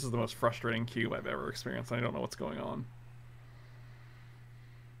source. Like, this is the most frustrating cube I've ever experienced. I don't know what's going on.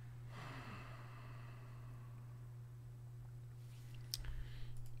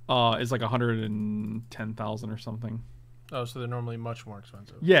 Is like 110,000 or something. Oh, so they're normally much more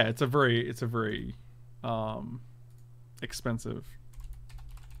expensive. Yeah, it's a very expensive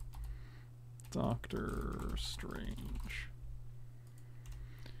Doctor Strange.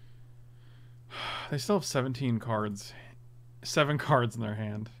 They still have 17 cards. 7 cards in their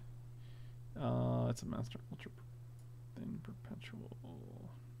hand. It's a Master Ultra then Perpetual.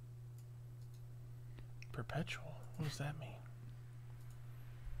 Perpetual? What does that mean?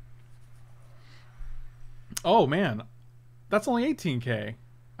 Oh man. That's only 18K.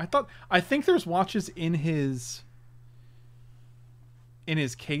 I think there's watches in his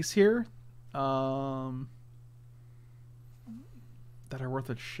case here. That are worth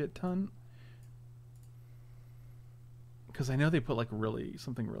a shit ton. Because I know they put like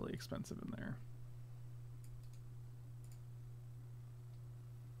something really expensive in there.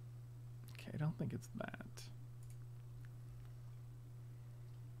 Okay, I don't think it's that.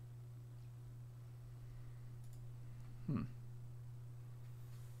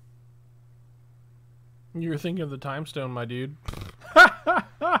 You were thinking of the time stone, my dude.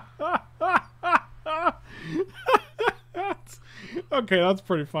 Okay, that's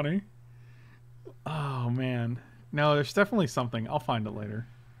pretty funny. Oh man. No, there's definitely something. I'll find it later.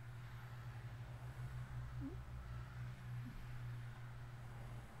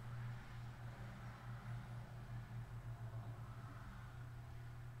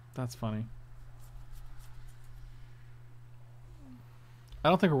 That's funny. I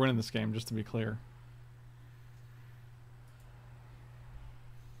don't think we're winning this game, just to be clear.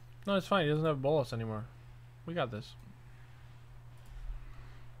 No, it's fine. He doesn't have bolus anymore. We got this.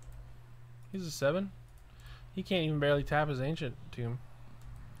 He's a 7. He can't even barely tap his ancient tomb.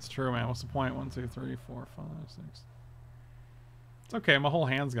 It's true, man. What's the point? 1, 2, 3, 4, 5, 6. It's okay. My whole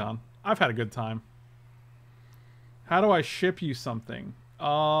hand's gone. I've had a good time. How do I ship you something?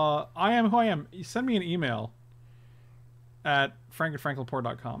 I am who I am. You send me an email at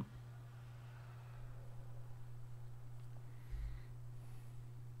frank@franklepore.com.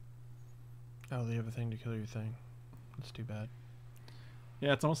 Oh, they have a thing to kill your thing. That's too bad.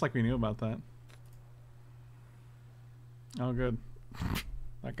 Yeah, it's almost like we knew about that. Oh, good.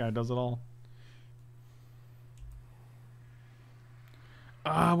 That guy does it all.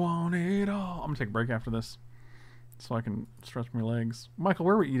 I want it all. I'm gonna take a break after this, so I can stretch my legs. Michael,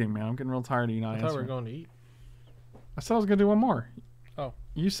 where are we eating, man? I'm getting real tired of you not I thought we were answering. going to eat. I said I was gonna do one more. Oh.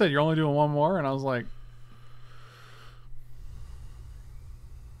 You said you're only doing one more, and I was like,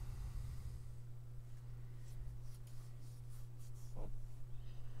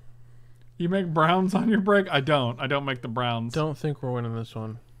 you make browns on your break? I don't. I don't make the browns. Don't think we're winning this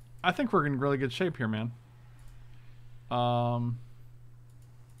one. I think we're in really good shape here, man. I'm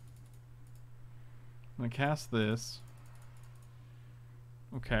gonna cast this.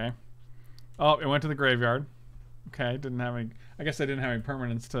 Okay. Oh, it went to the graveyard. Okay, didn't have any. I guess I didn't have any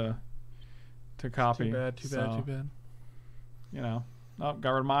permanents to copy. Too bad. Too bad. Too bad. You know, Oh,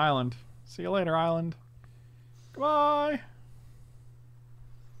 got rid of my island. See you later, island. Goodbye.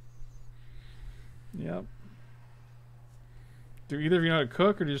 Yep. Do either of you know how to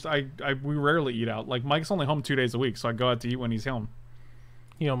cook, or just we rarely eat out. Like Mike's only home 2 days a week, so I go out to eat when he's home.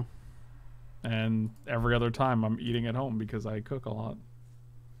 Yum. And every other time I'm eating at home because I cook a lot.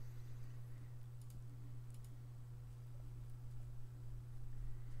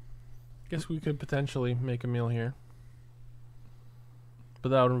 Guess we could potentially make a meal here. But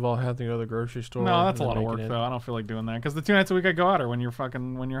that would involve having to go to the grocery store. No, that's a and lot of make work it in. though. I don't feel like doing that because the 2 nights a week I go out are when you're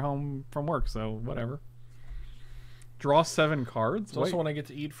home from work. So whatever. Draw 7 cards. It's also when I get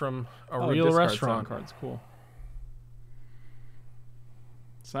to eat from a Oh, real discard restaurant. 7 cards. Cool.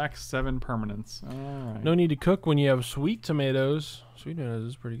 Sack 7 permanents. All right. No need to cook when you have sweet tomatoes. Sweet tomatoes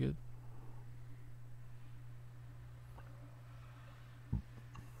is pretty good.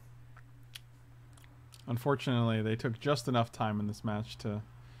 Unfortunately, they took just enough time in this match to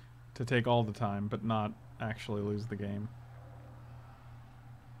take all the time, but not actually lose the game.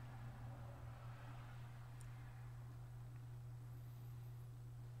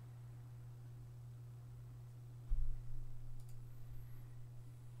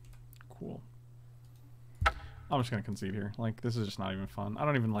 Cool. I'm just gonna concede here. Like, this is just not even fun. I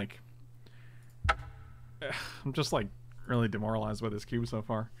don't even like... I'm just like really demoralized by this cube so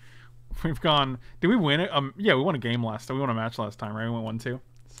far. We've gone... Did we win it? Yeah, we won a game last time. We won a match last time, right? We went 1-2.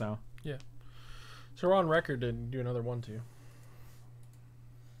 So... Yeah. So we're on record to do another 1-2.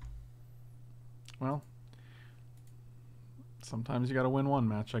 Well... Sometimes you gotta win one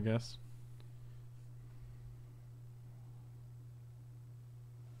match, I guess.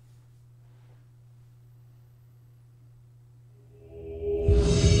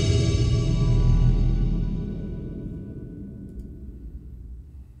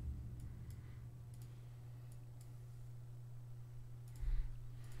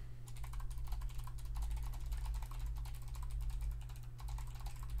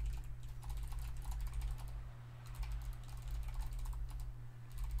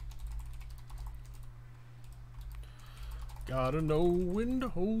 Gotta know when to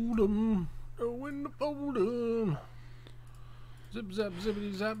hold 'em, know when to fold 'em. Zip zap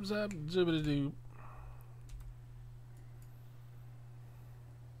zippity zap zap zippity doo.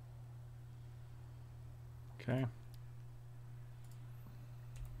 Okay.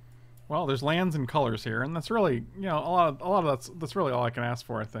 Well, there's lands and colors here, and that's really, you know, a lot of that's really all I can ask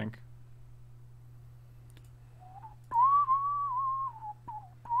for, I think.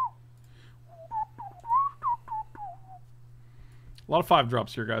 A lot of 5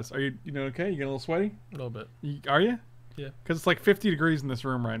 drops here, guys. Are you doing okay? You getting a little sweaty? A little bit. Are you? Yeah. Because it's like 50 degrees in this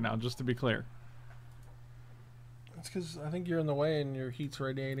room right now, just to be clear. That's because I think you're in the way and your heat's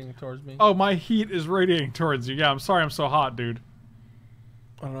radiating towards me. Oh, my heat is radiating towards you. Yeah, I'm sorry I'm so hot, dude.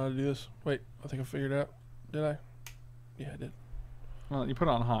 I don't know how to do this. Wait, I think I figured it out. Did I? Yeah, I did. Well, you put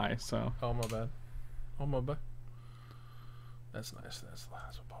it on high, so... Oh, my bad. Oh, my bad. That's nice. That's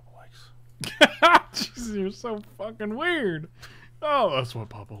what Papa likes. Jesus, you're so fucking weird. Oh, that's what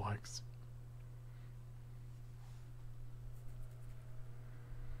Papa likes.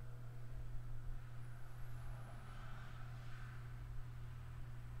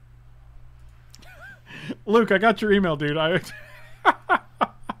 Luke, I got your email, dude. I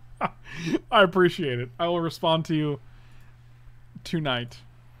appreciate it. I will respond to you tonight.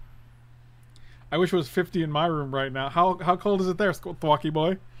 I wish it was 50 in my room right now. How cold is it there, Thwacky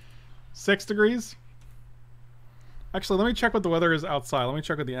boy? 6 degrees? Actually, let me check what the weather is outside. Let me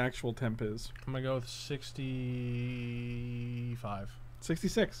check what the actual temp is. I'm going to go with 65.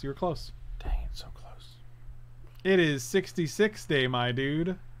 66. You were close. Dang, it's so close. It is 66 day, my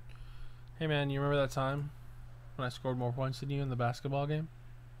dude. Hey, man, you remember that time when I scored more points than you in the basketball game?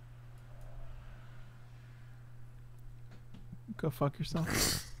 Go fuck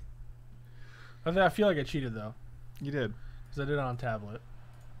yourself. I feel like I cheated, though, You did. because I did it on tablet.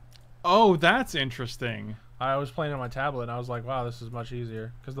 Oh, that's interesting. I was playing on my tablet, and I was like, wow, this is much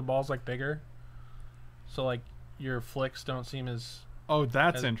easier, because the ball's, like, bigger. So, like, your flicks don't seem as... Oh,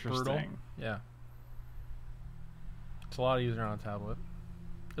 that's as interesting. brutal. Yeah. It's a lot easier on a tablet.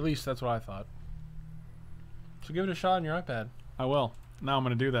 At least that's what I thought. So give it a shot on your iPad. I will. Now I'm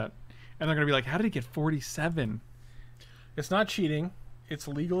going to do that. And they're going to be like, how did he get 47? It's not cheating. It's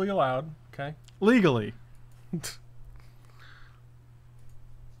legally allowed, okay? Legally.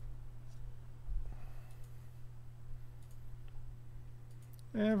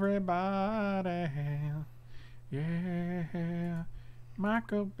 Everybody. Yeah.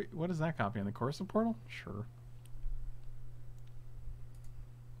 Michael B. What is that copy in the Corsa portal? Sure.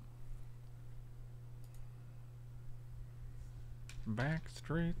 back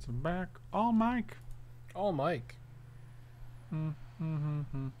streets are back. All Mike. Oh, Mike. So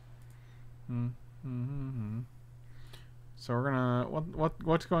we're gonna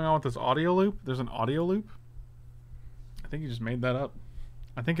what's going on with this audio loop? There's an audio loop. I think you just made that up.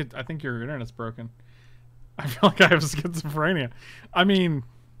 I think your internet's broken. I feel like I have schizophrenia. I mean,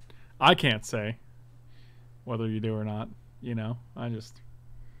 I can't say whether you do or not. You know, I just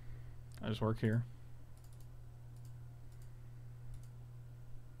work here.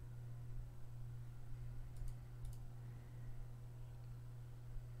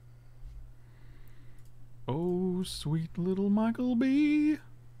 Oh, sweet little Michael B.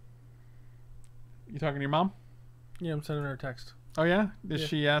 You talking to your mom? Yeah, I'm sending her a text. Oh yeah? Is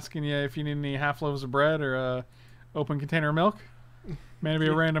she asking you if you need any half loaves of bread or a open container of milk? Maybe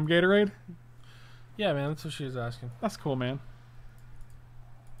a random Gatorade? Yeah, man, that's what she was asking. That's cool, man.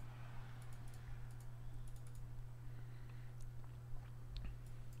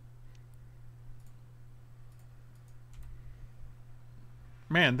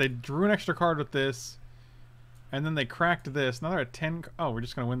 Man, they drew an extra card with this, and then they cracked this. Now they're at 10. Oh, we're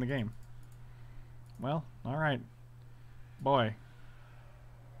just going to win the game. Well, alright. Boy.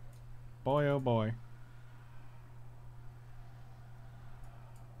 Boy, oh boy.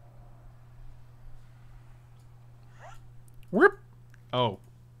 Whoop! Oh.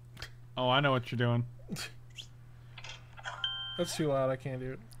 Oh, I know what you're doing. That's too loud. I can't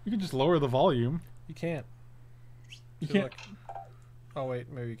do it. You can just lower the volume. You can't. You So, can't. like- oh,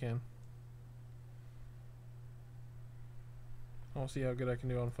 wait. Maybe you can. I want to see how good I can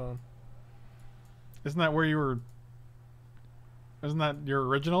do on the phone. Isn't that where you were... Isn't that your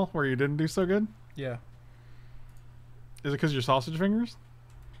original, where you didn't do so good? Yeah. Is it because your sausage fingers?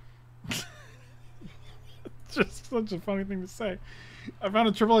 Just such a funny thing to say. I found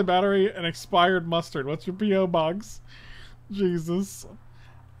a AAA battery and expired mustard. What's your P.O. box? Jesus.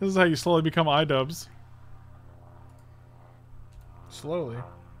 This is how you slowly become iDubbbz. Slowly.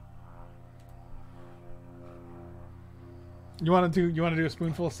 You want to do a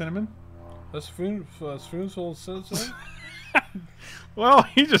spoonful of cinnamon? A spoonful of cinnamon? Well,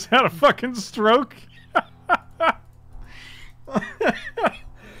 he just had a fucking stroke.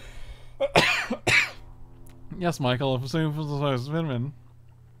 Yes, Michael, a spoonful of cinnamon.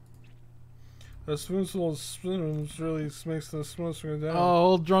 A spoonful of cinnamon really makes the smoke go down. Oh,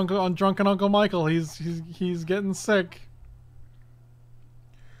 old drunken Uncle Michael, he's getting sick.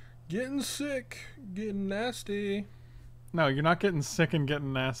 Getting sick. Getting nasty. No, you're not getting sick and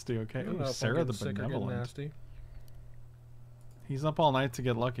getting nasty, okay? I don't Ooh, know if I'm Sarah getting the sick or getting Benevolent. nasty. He's up all night to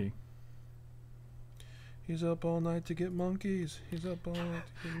get lucky. He's up all night to get monkeys. He's up all night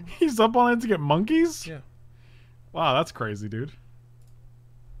to get... He's up all night to get monkeys? Yeah. Wow, that's crazy, dude.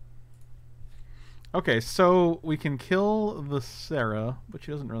 Okay, so we can kill the Sarah, but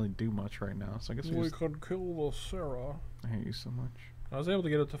she doesn't really do much right now. So I guess we We just... could kill the Sarah. I hate you so much. I was able to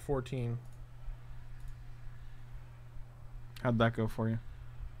get it to 14. How'd that go for you?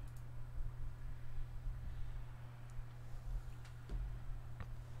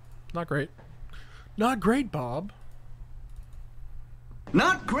 Not great. Not great, Bob.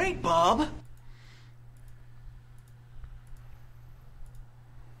 Not great, Bob.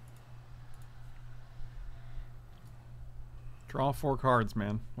 Draw 4 cards,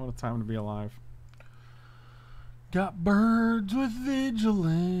 man. What a time to be alive. Got birds with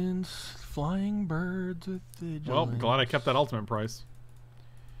vigilance. Flying birds with vigilance. Well, glad I kept that ultimate price.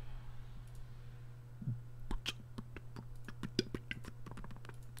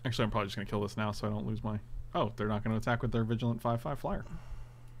 Actually, I'm probably just going to kill this now so I don't lose my... Oh, they're not going to attack with their Vigilant 5/5 flyer.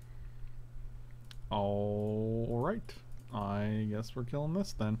 Alright. I guess we're killing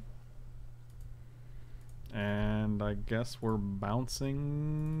this then. And I guess we're bouncing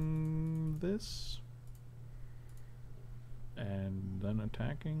this. And then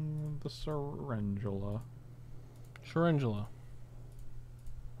attacking the Serengula. Sharangela.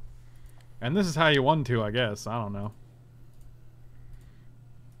 And this is how you won to, I guess. I don't know.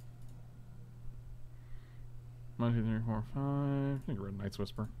 1, 2, 3, 4, 5. I think Red Knight's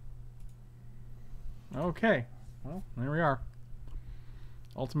Whisper. Okay. Well, there we are.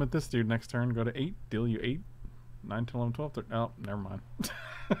 Ultimate this dude next turn. Go to 8. Deal you 8. 9, 10, 11, 12, 13. Oh, never mind.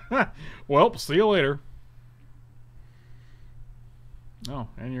 Well, see you later. Oh,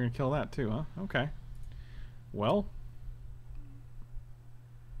 and you're going to kill that too, huh? Okay. Well.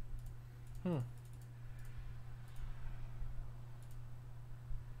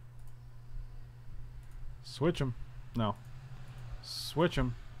 Switch him. No. Switch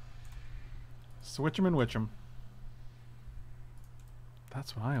him. Switch him and witch him.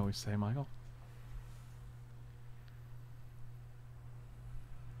 That's what I always say, Michael.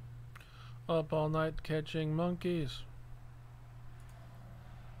 Up all night catching monkeys.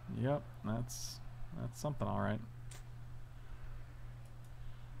 Yep, that's something, all right.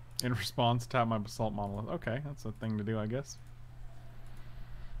 In response, tap my basalt monolith. Okay, that's a thing to do, I guess.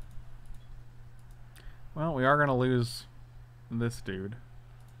 Well, we are gonna lose this dude.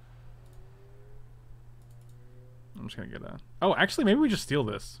 I'm just gonna get a... Oh, actually, maybe we just steal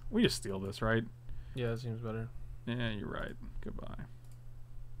this. We just steal this, right? Yeah, that seems better. Yeah, you're right. Goodbye.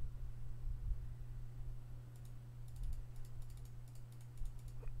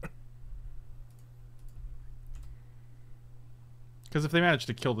 Because if they manage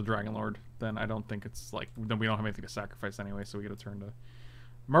to kill the Dragon Lord, then I don't think it's like... Then we don't have anything to sacrifice anyway, so we get a turn to...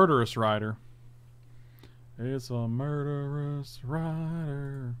 Murderous Rider. It's a murderous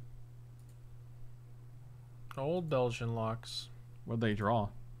rider. Old Belgian locks. What'd they draw?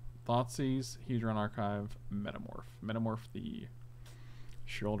 Thoughtseize, Hedron Archive, Metamorph. Metamorph the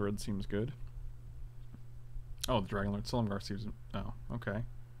Shieldred seems good. Oh, the Dragon Lord Silumgar seems... Oh, okay.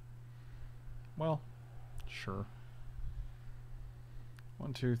 Well, sure.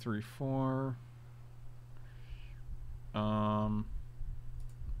 1, 2, 3, 4.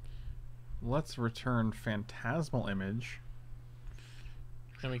 Let's return Phantasmal Image.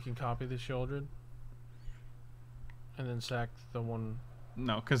 And we can copy the Shieldred. And then sack the one.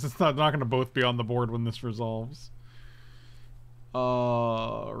 No, because it's not going to both be on the board when this resolves.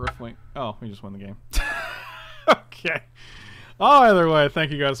 Riftwing. Oh, we just won the game. Okay. Oh, either way, thank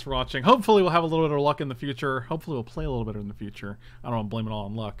you guys for watching. Hopefully we'll have a little bit of luck in the future. Hopefully we'll play a little bit in the future. I don't want to blame it all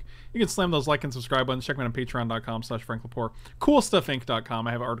on luck. You can slam those like and subscribe buttons. Check me out on patreon.com/FrankLepore. CoolStuffInc.com.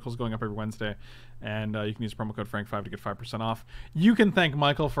 I have articles going up every Wednesday. And you can use promo code Frank5 to get 5% off. You can thank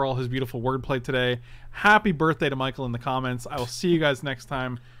Michael for all his beautiful wordplay today. Happy birthday to Michael in the comments. I will see you guys next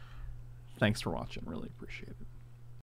time. Thanks for watching. Really appreciate it.